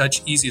get in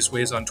touch, easiest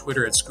way is on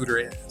Twitter at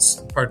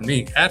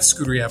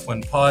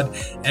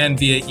ScooteryF1Pod and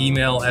via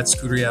email at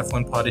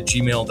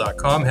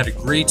ScooteryF1Pod@gmail.com. Had a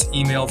great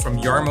email from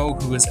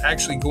Yarmo, who is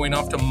actually going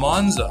off to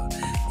Monza.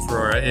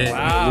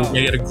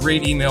 We had a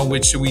great email,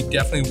 which we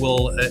definitely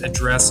will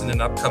address in an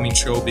upcoming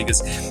show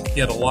because he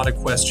had a lot of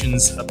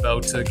questions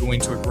about going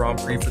to a Grand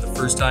Prix for the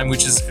first time,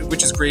 which is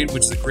great,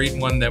 which is a great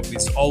one that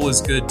is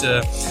always good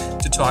to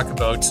talk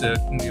about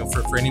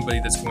for anybody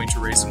that's going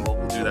to race, and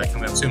we'll do that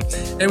coming up soon.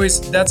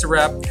 Anyways, that's a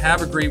wrap.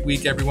 Have a great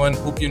week, everyone.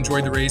 Hope you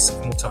enjoyed the race,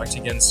 and we'll talk to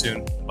you again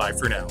soon. Bye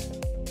for now.